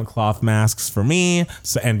ordered some cloth masks for me.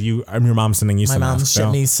 So, and your mom's sending you some masks. My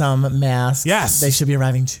mom sent me some masks. Yes. They should be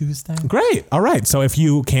arriving Tuesday. Great. All right. So if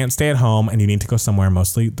you can't stay at home and you need to go somewhere,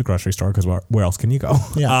 mostly the grocery store, because where else can you go?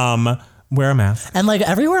 Yeah. Wear a mask. And like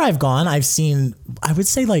everywhere I've gone, I've seen, I would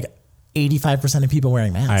say like 85% of people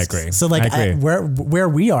wearing masks. I agree. So like where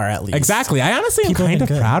we are at least. Exactly. I honestly am kind of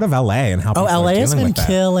proud of LA and how people LA has been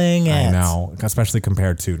killing it. I know, especially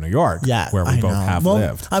compared to New York, where we both have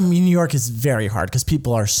lived. I mean, New York is very hard because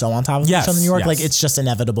people are so on top of each other in New York. Like it's just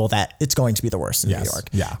inevitable that it's going to be the worst in New York.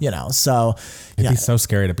 Yeah. So it'd be so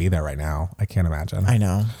scary to be there right now. I can't imagine. I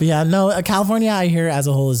know. But yeah, no, California I hear as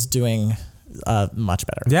a whole is doing much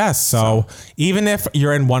better. Yes. So even if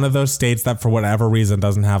you're in one of those states that for whatever reason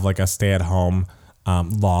doesn't have like a stay-at-home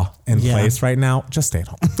law in place right now, just stay at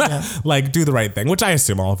home. Like do the right thing, which I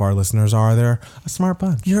assume all of our listeners are. They're a smart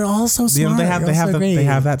bunch. You're all so smart. You know, they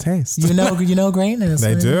have that taste. You know greatness.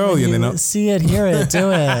 They do. You know. See it, hear it,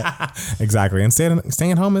 do it. Exactly. And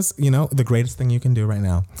staying at home is, the greatest thing you can do right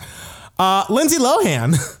now. Lindsay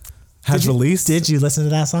Lohan has released. Did you listen to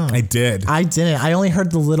that song? I did. I didn't. I only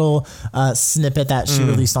heard the little snippet that she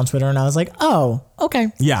released on Twitter, and I was like, oh, okay.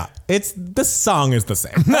 Yeah. The song is the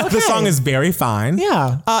same. Okay. The song is very fine.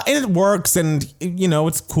 Yeah. And it works, and,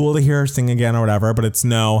 it's cool to hear her sing again or whatever, but it's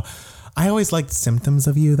I always liked Symptoms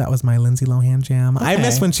of You. That was my Lindsay Lohan jam. Okay. I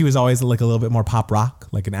miss when she was always like a little bit more pop rock,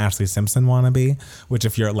 like an Ashley Simpson wannabe, which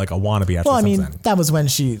if you're like a wannabe Ashley Simpson. That was when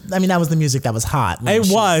that was the music that was hot. It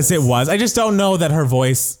was. I just don't know that her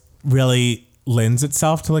voice really lends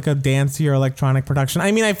itself to like a dancey or electronic production.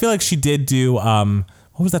 I mean, I feel like she did do,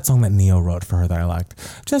 what was that song that Neo wrote for her that I liked?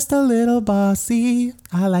 Just a little bossy.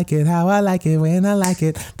 I like it how I like it when I like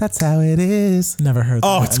it. That's how it is. Never heard that.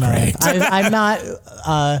 Oh, it's great. I'm not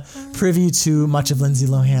privy to much of Lindsay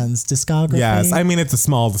Lohan's discography. Yes, I mean, it's a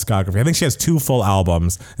small discography. I think she has 2 full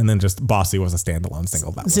albums, and then just Bossy was a standalone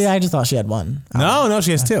single. See, I just thought she had one. No,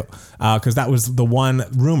 she has 2. Because that was the one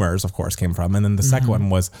Rumors, of course, came from. And then the second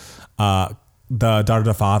one was the Daughter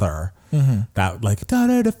to Father. That like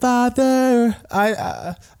daughter to father,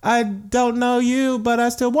 I don't know you, but I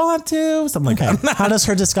still want to. Something like that. How does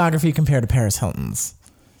her discography compare to Paris Hilton's?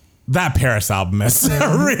 That Paris album is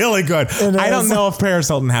really good. I don't know if Paris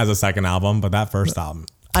Hilton has a second album, but that first album,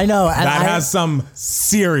 I know, and that has some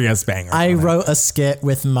serious bangers. I wrote a skit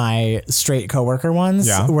with my straight coworker once,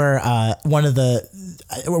 where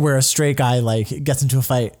where a straight guy like gets into a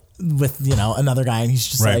fight with another guy, and he's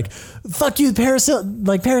just like, fuck you, Paris Hilton.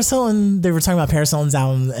 Like Paris Hilton, they were talking about Paris Hilton's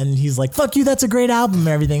album, and he's like, fuck you, that's a great album and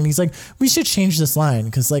everything. And he's like, we should change this line,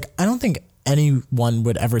 because like I don't think anyone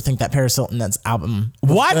would ever think that Paris Hilton's album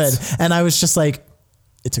was good. And I was just like,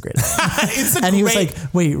 it's a great album. And he was like,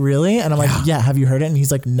 wait, really? And I'm like, yeah, have you heard it? And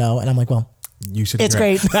he's like, no. And I'm like, well, you should. It's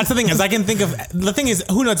great. That's the thing, is I can think of, the thing is,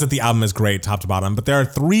 who knows that the album is great top to bottom, but there are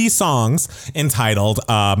 3 songs entitled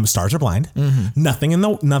Stars Are Blind, Nothing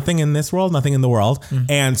in This World, Nothing in the World,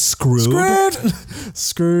 and Screwed.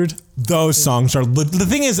 Those songs are, the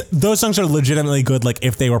thing is, those songs are legitimately good. Like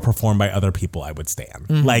if they were performed by other people, I would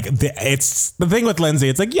stand. Like it's the thing with Lindsay.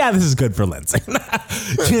 It's like, yeah, this is good for Lindsay,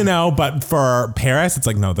 but for Paris, it's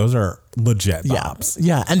like, no, those are legit bops.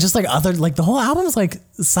 Yeah. And just like the whole album is like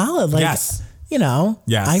solid. Like, yes.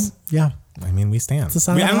 Yes. I mean, we stand.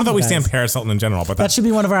 I don't know that we stand Paris Hilton in general, but that should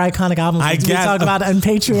be one of our iconic albums. We talk about on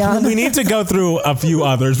Patreon. We need to go through a few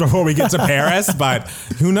others before we get to Paris, but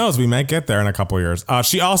who knows? We might get there in a couple of years.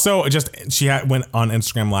 She also went on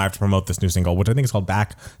Instagram Live to promote this new single, which I think is called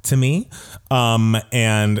Back to Me.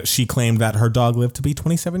 And she claimed that her dog lived to be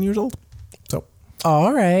 27 years old. So,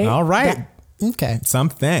 all right. Okay.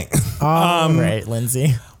 Something. All right,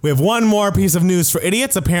 Lindsay. We have one more piece of news for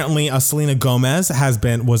idiots. Apparently, Selena Gomez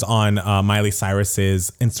was on Miley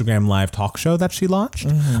Cyrus's Instagram Live talk show that she launched.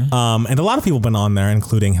 And a lot of people have been on there,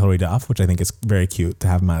 including Hilary Duff, which I think is very cute to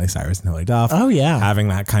have Miley Cyrus and Hilary Duff. Oh, yeah. Having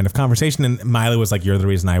that kind of conversation. And Miley was like, you're the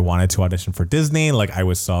reason I wanted to audition for Disney. Like, I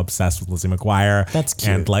was so obsessed with Lizzie McGuire. That's cute.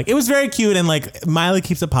 And like, it was very cute. And like, Miley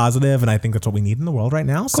keeps it positive, and I think that's what we need in the world right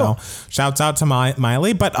now. Cool. So shouts out to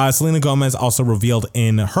Miley. But Selena Gomez also revealed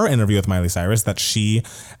in her interview with Miley Cyrus that she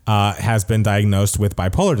has been diagnosed with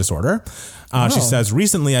bipolar disorder. She says,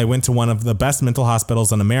 recently I went to one of the best mental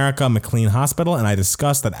hospitals in America, McLean Hospital, and I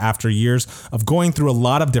discussed that after years of going through a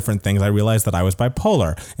lot of different things, I realized that I was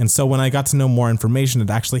bipolar. And so when I got to know more information, it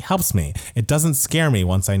actually helps me. It doesn't scare me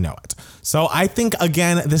once I know it. So I think,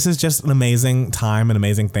 again, this is just an amazing time, an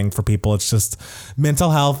amazing thing for people. It's just mental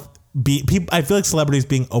health. I feel like celebrities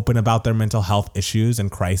being open about their mental health issues and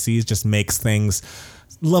crises just makes things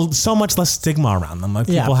so much less stigma around them. Like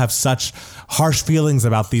people have such harsh feelings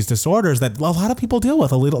about these disorders that a lot of people deal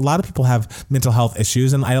with. A lot of people have mental health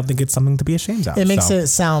issues, and I don't think it's something to be ashamed of. It makes it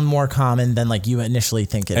sound more common than like you initially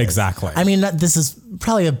think it is. Exactly. I mean, this is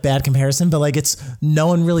probably a bad comparison, but like no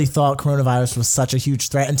one really thought coronavirus was such a huge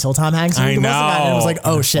threat until Tom Hanks. I know. And it was like,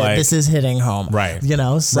 oh shit, this is hitting home. Right.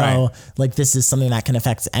 So like this is something that can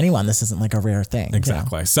affect anyone. This isn't like a rare thing.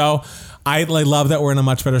 Exactly. So I love that we're in a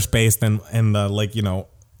much better space than in the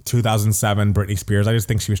 2007 Britney Spears. I just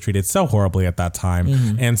think she was treated so horribly at that time.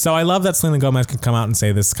 And so I love that Selena Gomez can come out and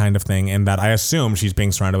say this kind of thing, and that I assume she's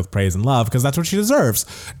being surrounded with praise and love because that's what she deserves.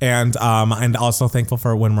 And also thankful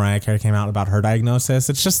for when Mariah Carey came out about her diagnosis.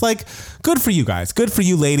 It's just like, good for you guys. Good for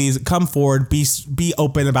you ladies. Come forward. Be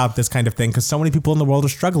open about this kind of thing because so many people in the world are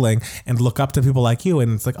struggling and look up to people like you.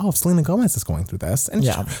 And it's like, oh, if Selena Gomez is going through this and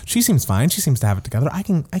she seems fine. She seems to have it together. I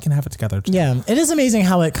can have it together too. Yeah. It is amazing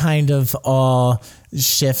how it kind of all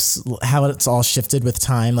shifts, how it's all shifted with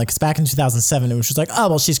time. Like, it's back in 2007, it was just like, oh,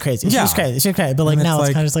 well, she's crazy. She's crazy. But like, now it's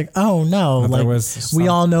kind of just like, oh no, like we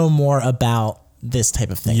all know more about this type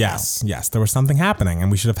of thing. Yes, there was something happening and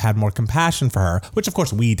we should have had more compassion for her, which of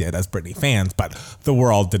course we did as Britney fans, but the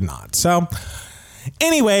world did not. So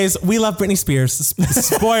anyways, we love Britney Spears.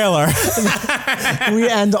 Spoiler. We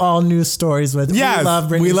end all news stories with, yes,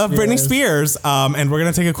 we love Britney Spears. And we're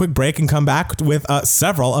going to take a quick break and come back with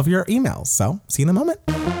several of your emails. So see you in a moment.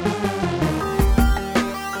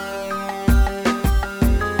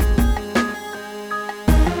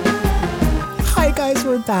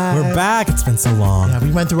 We're back. We're back. It's been so long. Yeah,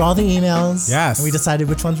 we went through all the emails. Yes. And we decided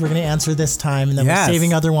which ones we're going to answer this time. And then we're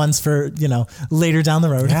saving other ones for, later down the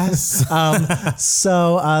road. Yes.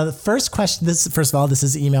 So the first question, first of all, this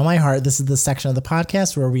is Email My Heart. This is the section of the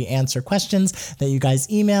podcast where we answer questions that you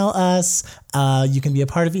guys email us. You can be a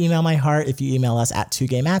part of Email My Heart if you email us at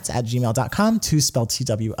 2gaymats@gmail.com, 2 spelled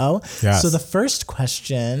TWO. Yes. So the first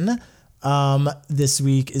question this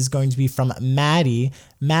week is going to be from Maddie.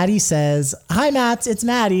 Maddie says, "Hi Matt, it's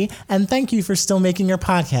Maddie, and thank you for still making your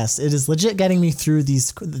podcast. It is legit getting me through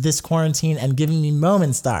this quarantine and giving me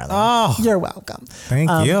moments, darling." Oh, you're welcome.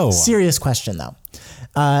 Thank you. Serious question though.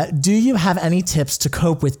 Do you have any tips to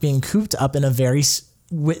cope with being cooped up in a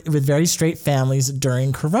with very straight families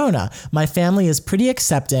during Corona? My family is pretty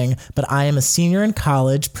accepting, but I am a senior in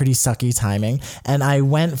college, pretty sucky timing, and I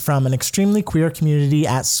went from an extremely queer community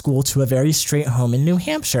at school to a very straight home in New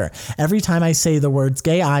Hampshire. Every time I say the words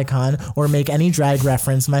gay icon or make any drag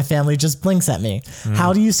reference, my family just blinks at me.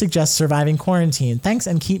 How do you suggest surviving quarantine? Thanks,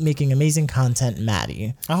 and keep making amazing content,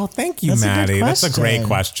 Maddie. Oh, thank you, Maddie. That's a great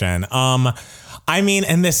question. I mean,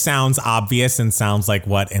 and this sounds obvious and sounds like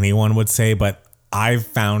what anyone would say, but I've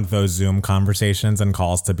found those Zoom conversations and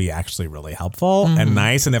calls to be actually really helpful and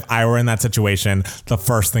nice. And if I were in that situation, the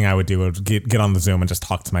first thing I would do would get on the Zoom and just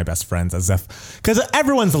talk to my best friends because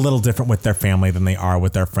everyone's a little different with their family than they are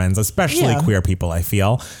with their friends, especially queer people, I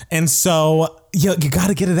feel. And so you got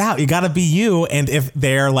to get it out. You got to be you. And if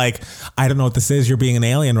they're like, I don't know what this is, you're being an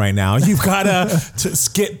alien right now. You've got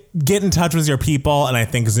to get in touch with your people. And I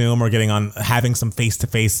think Zoom or having some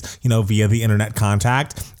face-to-face, via the internet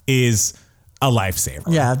contact is a lifesaver.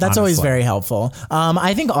 Yeah, that's always very helpful.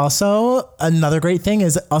 I think also another great thing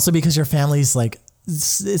is also because your family's like,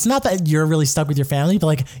 it's not that you're really stuck with your family, but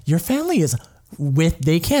like your family is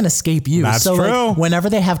they can't escape you. That's so true. Like, whenever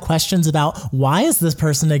they have questions about why is this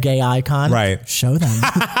person a gay icon, right? Show them.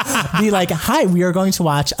 Be like, hi, we are going to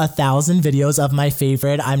watch 1,000 videos of my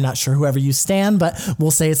favorite. I'm not sure whoever you stan, but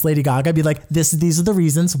we'll say it's Lady Gaga. Be like, these are the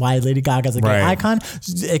reasons why Lady Gaga is a gay icon.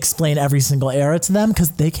 Explain every single era to them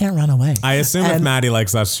because they can't run away. I assume if Maddie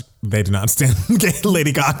likes us, they do not stand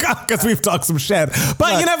Lady Gaga because we've talked some shit.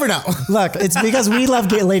 But you never know. Look, it's because we love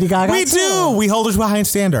Lady Gaga. We do. We hold her to a high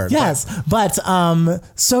standard. Yes. But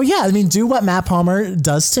so yeah, I mean, do what Matt Palmer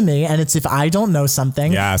does to me. And it's if I don't know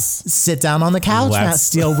something, sit down on the couch, Matt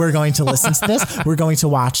Steele, we're going to listen to this. We're going to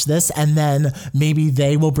watch this. And then maybe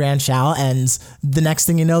they will branch out. And the next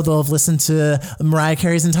thing you know, they'll have listened to Mariah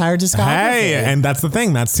Carey's entire discography. Hey, and that's the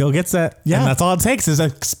thing. Matt Steele gets it. Yeah. And that's all it takes is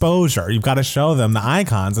exposure. You've got to show them the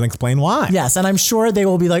icons and explain why. Yes, and I'm sure they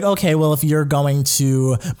will be like, okay, well, if you're going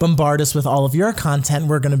to bombard us with all of your content,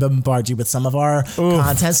 we're going to bombard you with some of our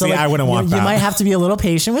content. So see, I wouldn't want that. You might have to be a little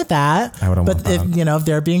patient with that. I wouldn't want that. But if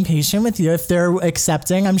they're being patient with you, if they're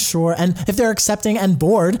accepting, I'm sure, and if they're accepting and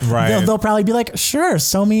bored, they'll probably be like, sure,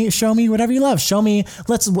 show me whatever you love.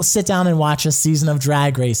 We'll sit down and watch a season of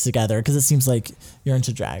Drag Race together because it seems like you're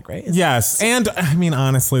into drag, right? Yes. And I mean,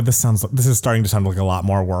 honestly, this is starting to sound like a lot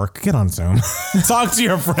more work. Get on Zoom. Talk to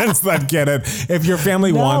your friends that get it. If your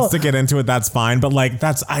family wants to get into it, that's fine. But like,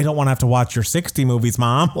 I don't want to have to watch your 60 movies,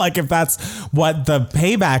 Mom. Like if that's what the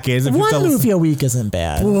payback is. If one movie a week isn't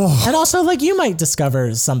bad. And also like you might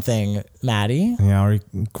discover something, Maddie. Yeah, or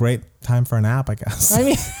great time for a nap, I guess.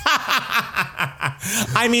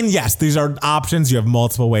 I mean, yes, these are options. You have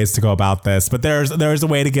multiple ways to go about this, but there's a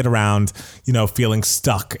way to get around, feeling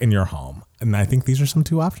stuck in your home. And I think these are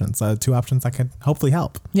two options that could hopefully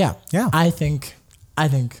help. Yeah. Yeah. I think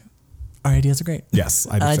our ideas are great. Yes,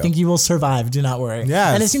 I think you will survive. Do not worry.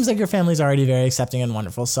 Yes. And it seems like your family's already very accepting and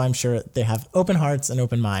wonderful. So I'm sure they have open hearts and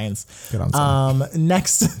open minds. Good on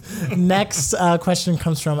Next question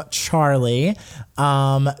comes from Charlie.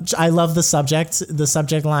 I love the subject. The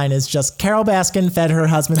subject line is just Carole Baskin fed her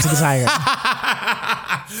husband to the tiger.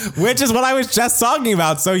 Which is what I was just talking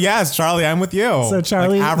about. So yes, Charlie, I'm with you. So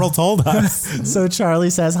Charlie, like Avril told us. So Charlie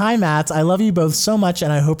says, "Hi Matt, I love you both so much,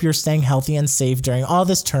 and I hope you're staying healthy and safe during all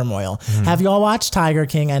this turmoil. Have you all watched Tiger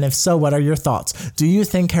King? And if so, what are your thoughts? Do you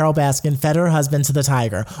think Carole Baskin fed her husband to the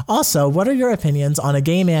tiger? Also, what are your opinions on a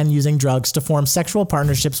gay man using drugs to form sexual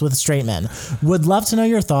partnerships with straight men? Would love to know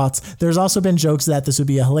your thoughts. There's also been jokes that this would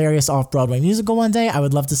be a hilarious off-Broadway musical one day. I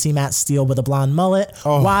would love to see Matt Steele with a blonde mullet.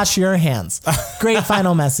 Wash your hands." Great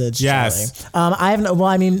final message. Yes.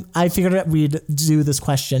 Charlie. I figured we'd do this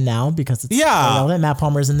question now because it's relevant. Matt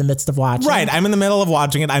Palmer's in the midst of watching. Right. I'm in the middle of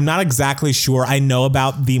watching it. I'm not exactly sure. I know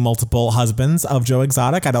about the multiple husbands of Joe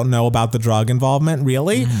Exotic. I don't know about the drug involvement,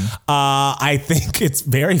 really. I think it's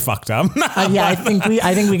very fucked up. I think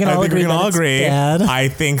we can all agree. Bad. I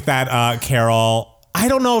think that Carole, I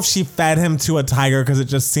don't know if she fed him to a tiger because it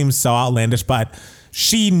just seems so outlandish, but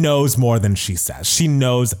she knows more than she says. She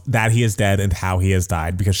knows that he is dead and how he has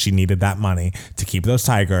died because she needed that money to keep those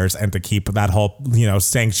tigers and to keep that whole,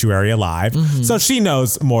 sanctuary alive. So she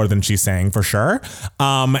knows more than she's saying for sure.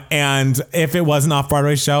 And if it was an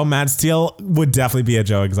off-Broadway show, Matt Steele would definitely be a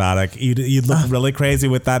Joe Exotic. You'd look really crazy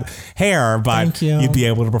with that hair, but you'd be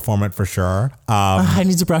able to perform it for sure. I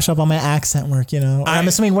need to brush up on my accent work, I'm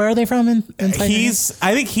assuming, where are they from in Tiger?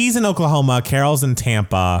 I think he's in Oklahoma. Carole's in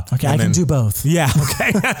Tampa. Okay, I can do both. Yeah.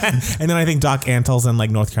 Okay. And then I think Doc Antle's in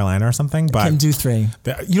like North Carolina or something. But can do 3.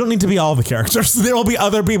 You don't need to be all the characters. There will be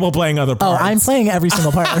other people playing other parts. Oh, I'm playing every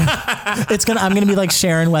single part. I'm gonna be like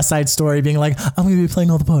Sharon, West Side Story, being like, I'm gonna be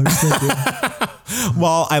playing all the parts. Thank you.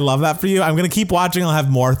 Well, I love that for you. I'm going to keep watching. I'll have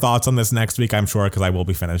more thoughts on this next week, I'm sure, because I will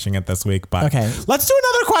be finishing it this week. But okay, let's do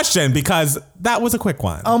another question because that was a quick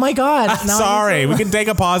one. Oh my God. Sorry. We can take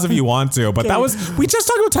a pause if you want to, but we just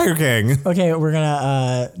talked about Tiger King. Okay, we're going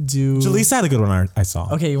to do... Jaleesa had a good one I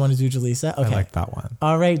saw. Okay, you want to do Jaleesa? Okay. I like that one.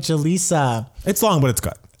 All right, Jaleesa. It's long, but it's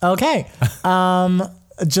good. Okay.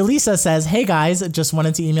 Jaleesa says, "Hey guys, just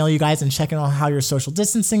wanted to email you guys and check in on how your social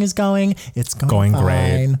distancing is going. It's going fine.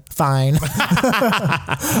 Great. Fine.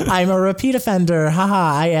 I'm a repeat offender.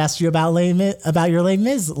 Haha. I asked you about your Les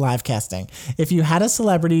Mis live casting. If you had a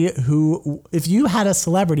celebrity who you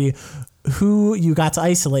got to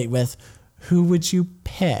isolate with, who would you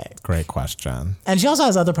pick?" Great question. And she also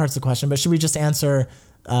has other parts of the question, but should we just answer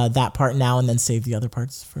that part now and then save the other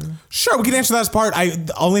parts for... Sure, we can answer that part.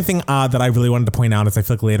 The only thing that I really wanted to point out is I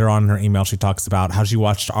feel like later on in her email she talks about how she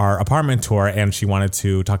watched our apartment tour and she wanted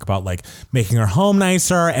to talk about like making her home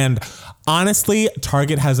nicer. And honestly,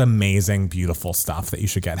 Target has amazing, beautiful stuff that you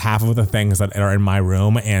should get. Half of the things that are in my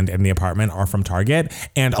room and in the apartment are from Target,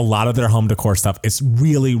 and a lot of their home decor stuff is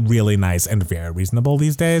really, really nice and very reasonable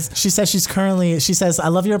these days. She says, "I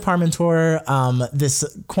love your apartment tour. This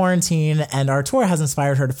quarantine and our tour has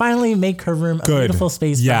inspired her to finally make her room a beautiful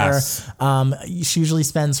space for her. She usually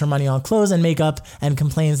spends her money on clothes and makeup and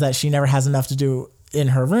complains that she never has enough to do in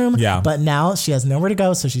her room. But now she has nowhere to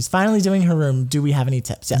go, so she's finally doing her room. Do we have any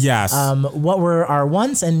tips?" Yes. What were our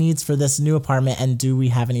wants and needs for this new apartment, and do we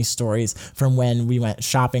have any stories from when we went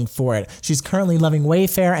shopping for it? She's currently loving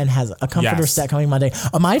Wayfair and has a comforter set coming Monday.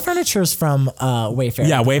 My furniture is from Wayfair.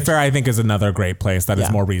 Yeah, Wayfair I think is another great place that is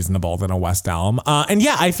more reasonable than a West Elm. And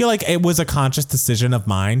I feel like it was a conscious decision of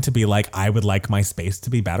mine to be like, I would like my space to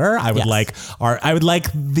be better. I would like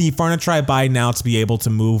the furniture I buy now to be able to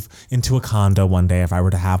move into a condo one day if I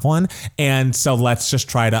were to have one. And so let's just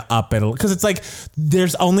try to up it, because it's like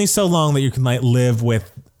there's only so long that you can like live with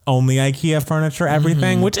only IKEA furniture,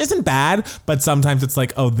 everything, which isn't bad, but sometimes it's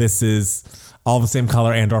like, oh, this is all the same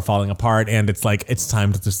color and or falling apart, and it's like it's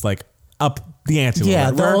time to just like up the ante.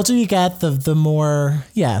 Yeah, the older you get, the more.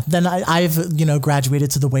 Yeah, then I've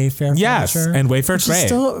graduated to the Wayfair. Yes, furniture, and Wayfair's great.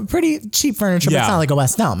 Still pretty cheap furniture, but it's not like a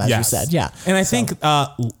West Elm, as you said. Yeah, and I think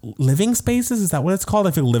Living Spaces, is that what it's called?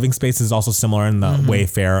 I feel Living Spaces is also similar in the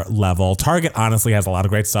Wayfair level. Target honestly has a lot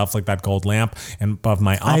of great stuff, like that gold lamp and above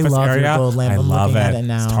my office area. Your gold lamp. I love it.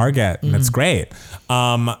 Now. It's Target, and it's great.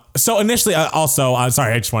 So initially, also, I'm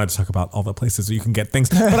sorry, I just wanted to talk about all the places where you can get things,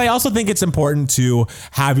 but I also think it's important to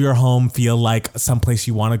have your home feel like someplace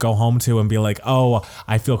you want to go home to and be like, oh,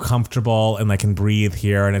 I feel comfortable and I can breathe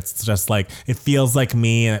here, and it's just like it feels like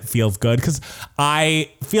me and it feels good. Because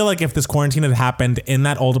I feel like if this quarantine had happened in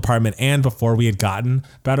that old apartment and before we had gotten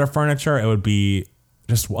better furniture, it would be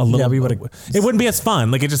just a little. Yeah, we would. It wouldn't be as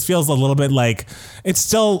fun. Like it just feels a little bit like it's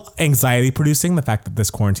still anxiety producing, the fact that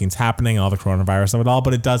this quarantine's happening, all the coronavirus of it all,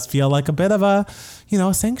 but it does feel like a bit of a,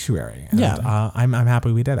 a sanctuary. And, I'm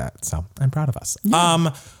happy we did it. So I'm proud of us.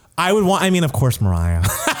 Yeah. Of course, Mariah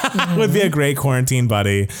would be a great quarantine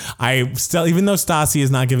buddy. I still, even though Stassi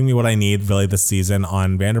is not giving me what I need really this season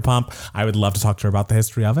on Vanderpump, I would love to talk to her about the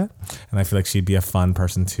history of it. And I feel like she'd be a fun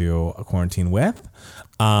person to quarantine with.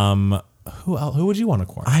 Who would you want to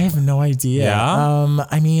quarantine? I have no idea. Yeah?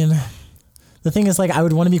 The thing is, like, I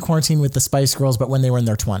would want to be quarantined with the Spice Girls, but when they were in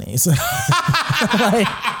their 20s.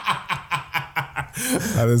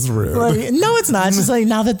 That is rude. No, it's not. It's just like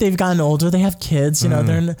now that they've gotten older, they have kids.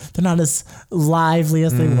 They're not as lively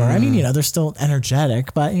as they were. I mean, they're still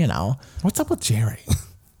energetic, but What's up with Jerry?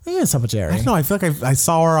 What's up with Jerry? I don't know. I feel like I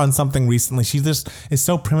saw her on something recently. She just is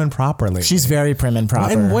so prim and proper lately. She's very prim and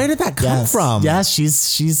proper. And where did that come from? Yes,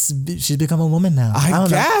 she's become a woman now. I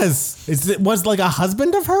guess. Was like a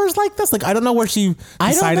husband of hers like this? Like I don't know where she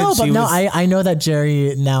decided I know that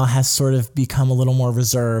Jerry now has sort of become a little more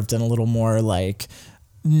reserved and a little more like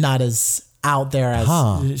not as out there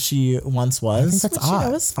as she once was. I think that's odd.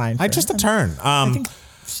 It was fine. Just a turn. I think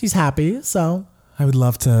she's happy. So I would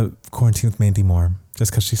love to quarantine with Mandy Moore.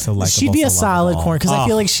 Just because she's so likable. She'd be a solid corn because I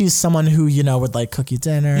feel like she's someone who would like cook you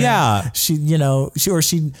dinner. Yeah, she'd invite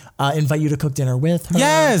you to cook dinner with her.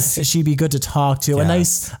 Yes, she'd be good to talk to.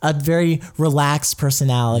 Yes. A very relaxed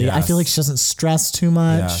personality. Yes. I feel like she doesn't stress too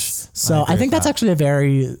much. Yes. So I think that's actually a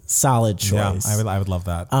very solid choice. Yeah, I would love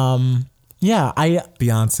that.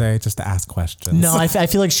 Beyonce, just to ask questions. No, I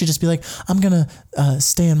feel like she'd just be like, I'm going to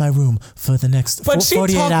stay in my room for the next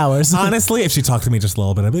 48 hours. Honestly, if she talked to me just a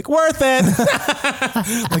little bit, I'd be like, worth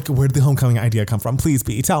it. Like, where'd the homecoming idea come from? Please,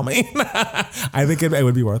 B, tell me. I think it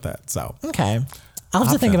would be worth it. So okay. I'll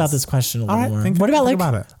have to think about this question a little more. What about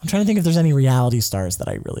about it? I'm trying to think if there's any reality stars that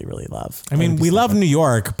I really, really love. I mean, we love New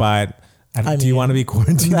York, but... do you want to be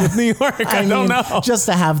quarantined with New York? I don't know. Just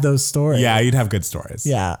to have those stories. Yeah, you'd have good stories.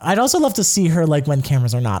 Yeah. I'd also love to see her like when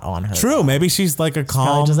cameras are not on her. True. Maybe she's like a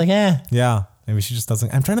calm. Just like, Yeah. Maybe she just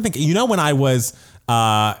doesn't. I'm trying to think. When I was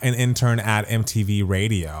an intern at MTV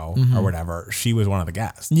Radio or whatever, she was one of the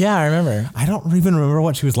guests. Yeah, I remember. I don't even remember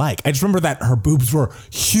what she was like. I just remember that her boobs were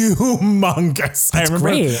humongous. I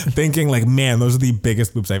remember thinking like, man, those are the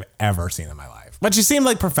biggest boobs I've ever seen in my life. But she seemed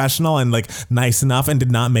like professional and like nice enough and did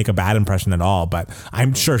not make a bad impression at all. But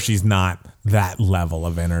I'm sure she's not that level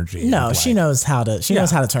of energy. No, she knows how to. She knows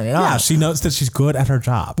how to turn it on. Yeah, she knows that she's good at her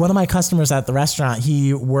job. One of my customers at the restaurant,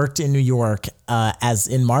 he worked in New York as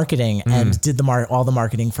in marketing and did all the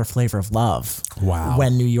marketing for Flavor of Love. Wow.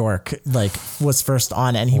 When New York was first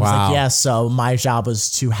on, and he was like, yeah. So my job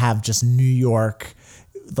was to have just New York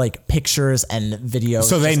like pictures and videos.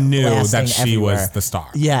 So they knew that she everywhere. Was the star.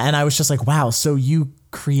 Yeah, and I was just like, wow. So you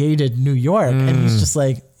created New York, and he's just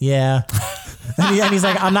like, yeah. And he's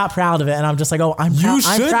like, I'm not proud of it. And I'm just like, oh, I'm proud. You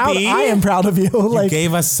should be. I am proud of you. You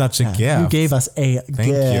gave us such a gift. You gave us a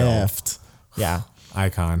gift. You. Yeah.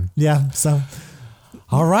 Icon. Yeah. So.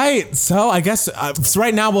 All right. So I guess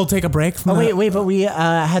right now we'll take a break. Wait. But we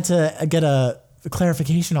had to get a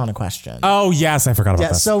clarification on a question. Oh, yes. I forgot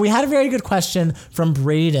about that. So we had a very good question from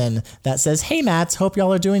Braden that says, hey, Matts, hope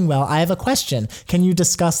y'all are doing well. I have a question. Can you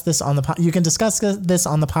discuss this on the you can discuss this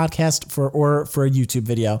on the podcast or for a YouTube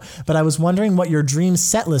video, but I was wondering what your dream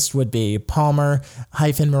set list would be. Palmer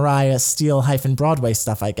 - Mariah, Steele - Broadway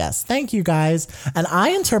stuff, I guess. Thank you, guys. And I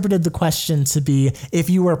interpreted the question to be, if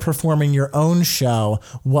you were performing your own show,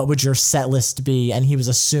 what would your set list be? And he was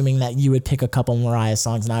assuming that you would pick a couple Mariah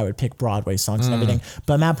songs and I would pick Broadway songs. Everything.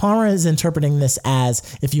 But Matt Palmer is interpreting this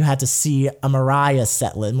as if you had to see a Mariah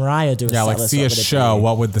set list, Mariah do a set list. See a show,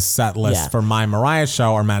 what would the set list for my Mariah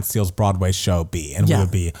show or Matt Steele's Broadway show be? And we would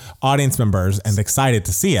be audience members and excited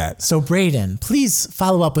to see it. So Braden, please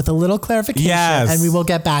follow up with a little clarification and we will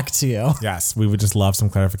get back to you. Yes, we would just love some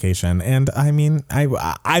clarification. And I mean,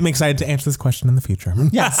 I'm excited to answer this question in the future.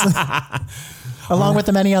 Yes. Along with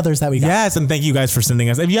the many others that we got. Yes, and thank you guys for sending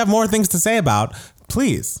us. If you have more things to say about,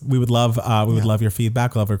 please, we would love love your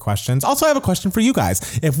feedback, love your questions. Also, I have a question for you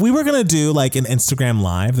guys. If we were gonna do like an Instagram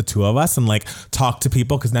live, the two of us, and like talk to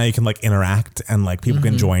people, because now you can like interact and like people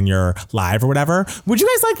can join your live or whatever. Would you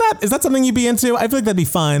guys like that? Is that something you'd be into? I feel like that'd be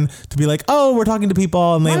fun to be like, oh, we're talking to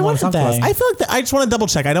people and they want to talk to us. I feel like I just want to double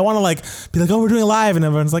check. I don't want to like be like, oh, we're doing a live and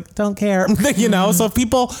everyone's like, don't care, you know. So if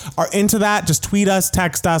people are into that, just tweet us,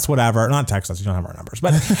 text us, whatever. Not text us. You don't have our numbers,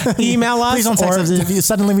 but email us. Please don't text us. If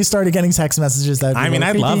suddenly we started getting text messages that. I mean,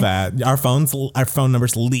 I'd love that. Our phone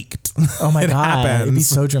numbers leaked. and Oh my it God. happens. It'd be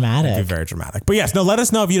so dramatic. It'd be very dramatic. But yes, no, let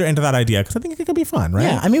us know if you're into that idea because I think it could be fun, right?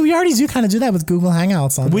 Yeah, I mean, we already do kind of do that with Google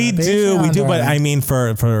Hangouts on. We do, Patreon, but I mean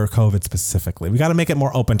for COVID specifically, we got to make it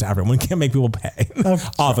more open to everyone. We can't make people pay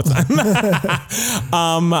all the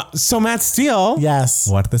time. So Matt Steele, yes,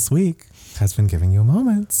 what this week has been giving you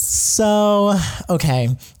moments? So, okay.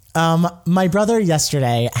 My brother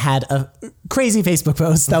yesterday had a crazy Facebook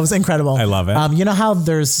post that was incredible. I love it. You know how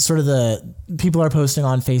there's sort of the people are posting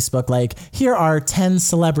on Facebook, like, here are 10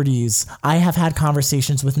 celebrities. I have had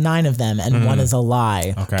conversations with 9 of them and one is a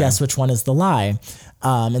lie. Okay. Guess which one is the lie?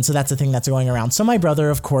 And so that's the thing that's going around. So my brother,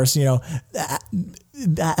 of course, you know,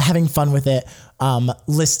 having fun with it,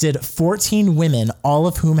 listed 14 women, all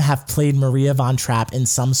of whom have played Maria von Trapp in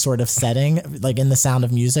some sort of setting, like in The Sound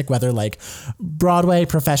of Music, whether like Broadway,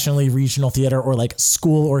 professionally, regional theater, or like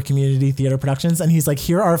school or community theater productions. And he's like,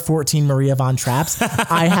 here are 14 Maria von Trapps.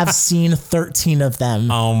 I have seen 13 of them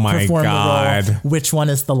perform God. the role. Which one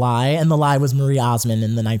is the lie? And the lie was Marie Osmond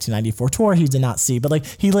in the 1994 tour. He did not see, but like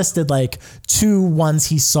he listed like 2 ones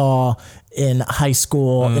he saw in high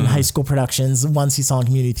school, in high school productions, ones he saw in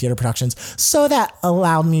community theater productions. So that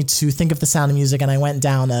allowed me to think of The Sound of Music, and I went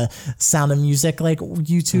down a Sound of Music like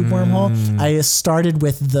YouTube wormhole. I started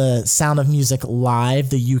with the Sound of Music live,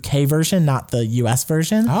 the UK version, not the US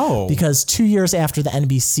version. Oh. Because 2 years after the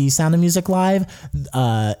NBC Sound of Music live,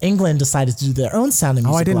 England decided to do their own Sound of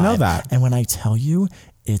Music live. I didn't know that. And when I tell you,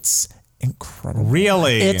 it's incredible.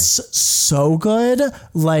 Really? It's so good.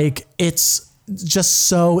 Like, it's just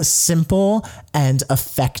so simple and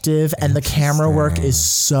effective, and the camera work is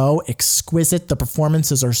so exquisite. The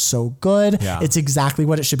performances are so good. Yeah. It's exactly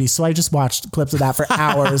what it should be. So I just watched clips of that for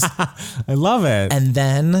hours. I love it. And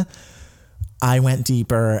then I went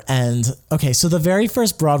deeper, and okay, so the very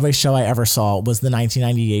first Broadway show I ever saw was the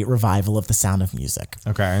 1998 revival of The Sound of Music.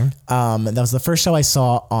 Okay. That was the first show I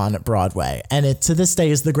saw on Broadway, and it to this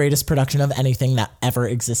day is the greatest production of anything that ever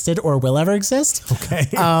existed or will ever exist. Okay.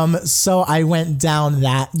 So I went down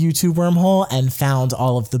that YouTube wormhole and found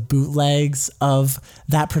all of the bootlegs of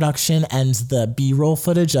that production and the B-roll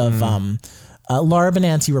footage of Laura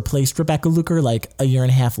Benanti replaced Rebecca Luker like a year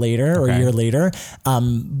and a half later or a year later.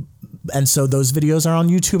 And so those videos are on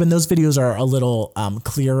YouTube, and those videos are a little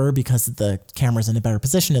clearer because the camera's in a better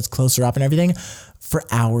position. It's closer up and everything. For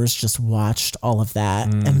hours, just watched all of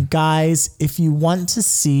that. And guys, if you want to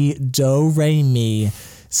see Do Re Mi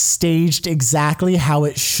staged exactly how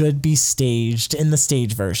it should be staged in the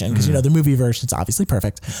stage version, because you know the movie version is obviously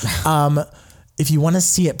perfect. If you want to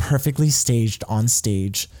see it perfectly staged on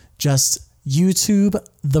stage, just YouTube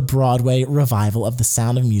the Broadway revival of The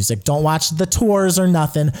Sound of Music. Don't watch the tours or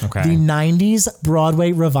nothing. Okay. The 90s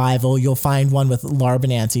Broadway revival, you'll find one with Laura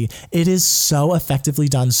Benanti. It is so effectively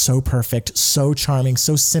done, so perfect, so charming,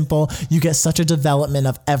 so simple. You get such a development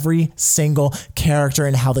of every single character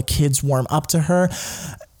and how the kids warm up to her.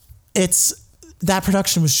 That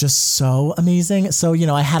production was just so amazing. So, you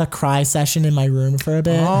know, I had a cry session in my room for a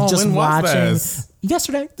bit. Just when was watching. this?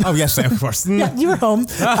 Yesterday. Oh, yesterday, of course. Yeah, you were home.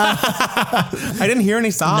 I didn't hear any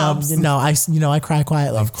sobs. No, I cry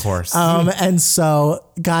quietly. Of course. And so,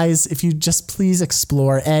 guys, if you just please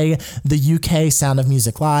explore A, the UK Sound of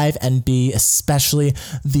Music Live, and B, especially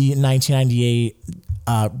the 1998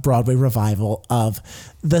 Broadway revival of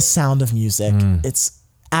The Sound of Music. It's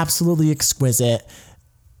absolutely exquisite.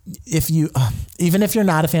 If you, even if you're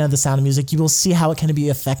not a fan of The Sound of Music, you will see how it can be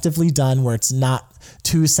effectively done where it's not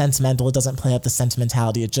too sentimental. It doesn't play up the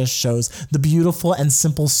sentimentality. It just shows the beautiful and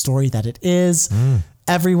simple story that it is.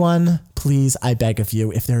 Everyone, please, I beg of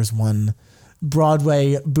you, if there's one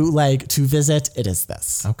Broadway bootleg to visit, it is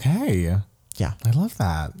this. Okay. Yeah. I love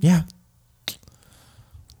that. Yeah.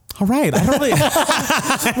 All right. I don't really.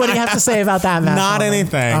 What do you have to say about that, Matt? Not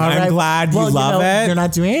anything. All I'm right. glad you love it. You're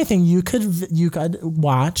not doing anything. You could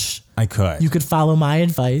watch. I could. You could follow my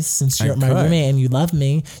advice since you're my roommate and you love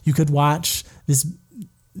me. You could watch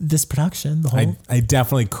this production. The whole. I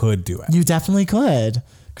definitely could do it. You definitely could.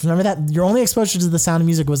 Because remember that your only exposure to The Sound of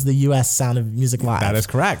Music was the U.S. Sound of Music Live. That is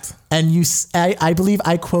correct. And I believe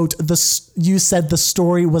I quote, you said the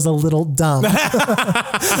story was a little dumb,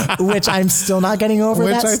 which I'm still not getting over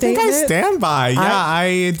that statement. Which I think I stand by. Yeah,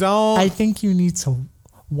 I don't. I think you need to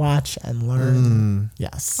watch and learn.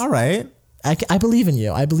 Yes. All right. I believe in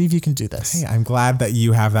you. I believe you can do this. Hey, I'm glad that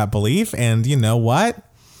you have that belief. And you know what?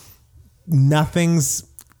 Nothing's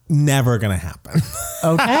never gonna happen.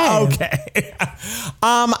 Okay. Okay.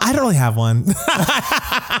 I don't really have one.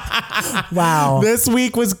 Wow. This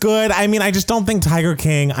week was good. I mean, I just don't think Tiger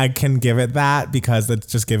King, I can give it that because it's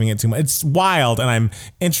just giving it too much. It's wild and I'm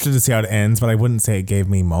interested to see how it ends, but I wouldn't say it gave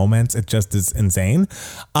me moments. It just is insane.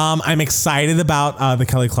 I'm excited about the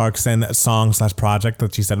Kelly Clarkson song / project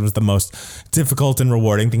that she said was the most difficult and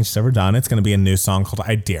rewarding thing she's ever done. It's going to be a new song called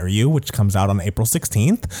I Dare You, which comes out on April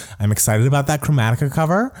 16th. I'm excited about that Chromatica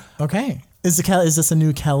cover. Okay. Is this a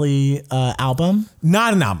new Kelly album?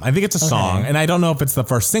 Not an album. I think it's a song. And I don't know if it's the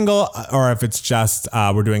first single or if it's just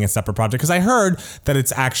we're doing a separate project. Because I heard that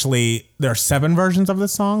it's actually, there are 7 versions of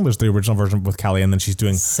this song. There's the original version with Kelly, and then she's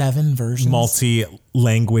doing 7 versions?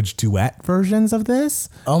 Multi-language duet versions of this.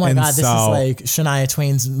 Oh my God, this is like Shania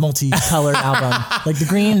Twain's multicolored album. Like the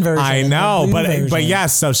green version. I know, but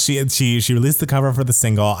yes, so she released the cover for the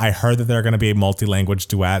single. I heard that there are going to be multi-language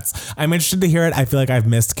duets. I'm interested to hear it. I feel like I've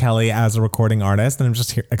missed Kelly as a recording artist, and I'm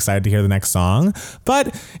just excited to hear the next song. But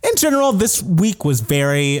in general, this week was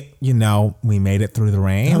very, we made it through the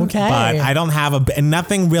rain. Okay. But I don't have and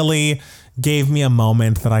nothing really gave me a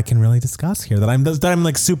moment that I can really discuss here that I'm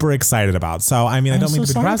like super excited about. So I mean, I don't mean to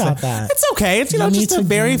be depressing. It's okay. It's just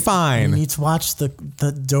very fine. You need to watch the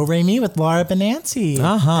Do Re Mi with Laura Benanti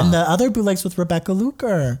and the other bootlegs with Rebecca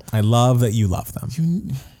Luker. I love that you love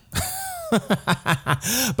them.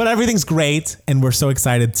 But everything's great, and we're so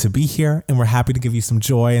excited to be here, and we're happy to give you some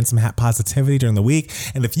joy and some positivity during the week.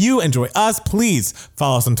 And if you enjoy us, please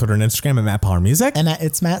follow us on Twitter and Instagram at Matt Power Music. And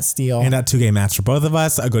it's Matt Steele. And at 2Gay Mats for both of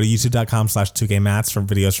us. Go to youtube.com/2gaymats for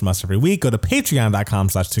videos from us every week. Go to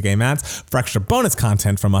patreon.com/2gaymats for extra bonus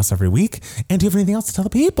content from us every week. And do you have anything else to tell the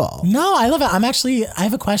people? No, I love it. I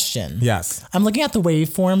have a question. Yes. I'm looking at the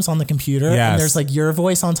waveforms on the computer, and there's like your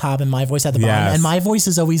voice on top and my voice at the bottom. And my voice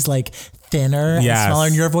is always like thinner and smaller,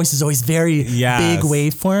 and your voice is always very big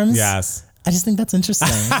waveforms. Yes. I just think that's interesting.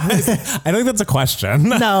 I don't think that's a question.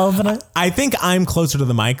 No, but I think I'm closer to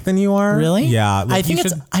the mic than you are. Really? Yeah. I think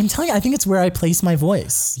I'm telling you, I think it's where I place my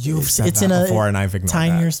voice. You've said that before, and I've ignored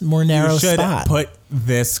tinier, that. more narrow spot. You should put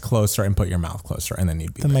this closer and put your mouth closer, and then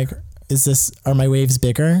you'd be bigger. Are my waves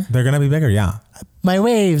bigger? They're going to be bigger, yeah. My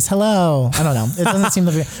waves, hello. I don't know. It doesn't seem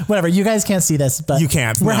to be, whatever. You guys can't see this, but you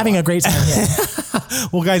can't. We're having a great time here.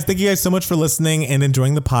 Well, guys, thank you guys so much for listening and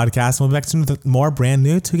enjoying the podcast. We'll be back soon with more brand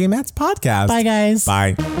new 2Gay Mats podcast. Bye, guys.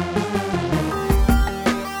 Bye.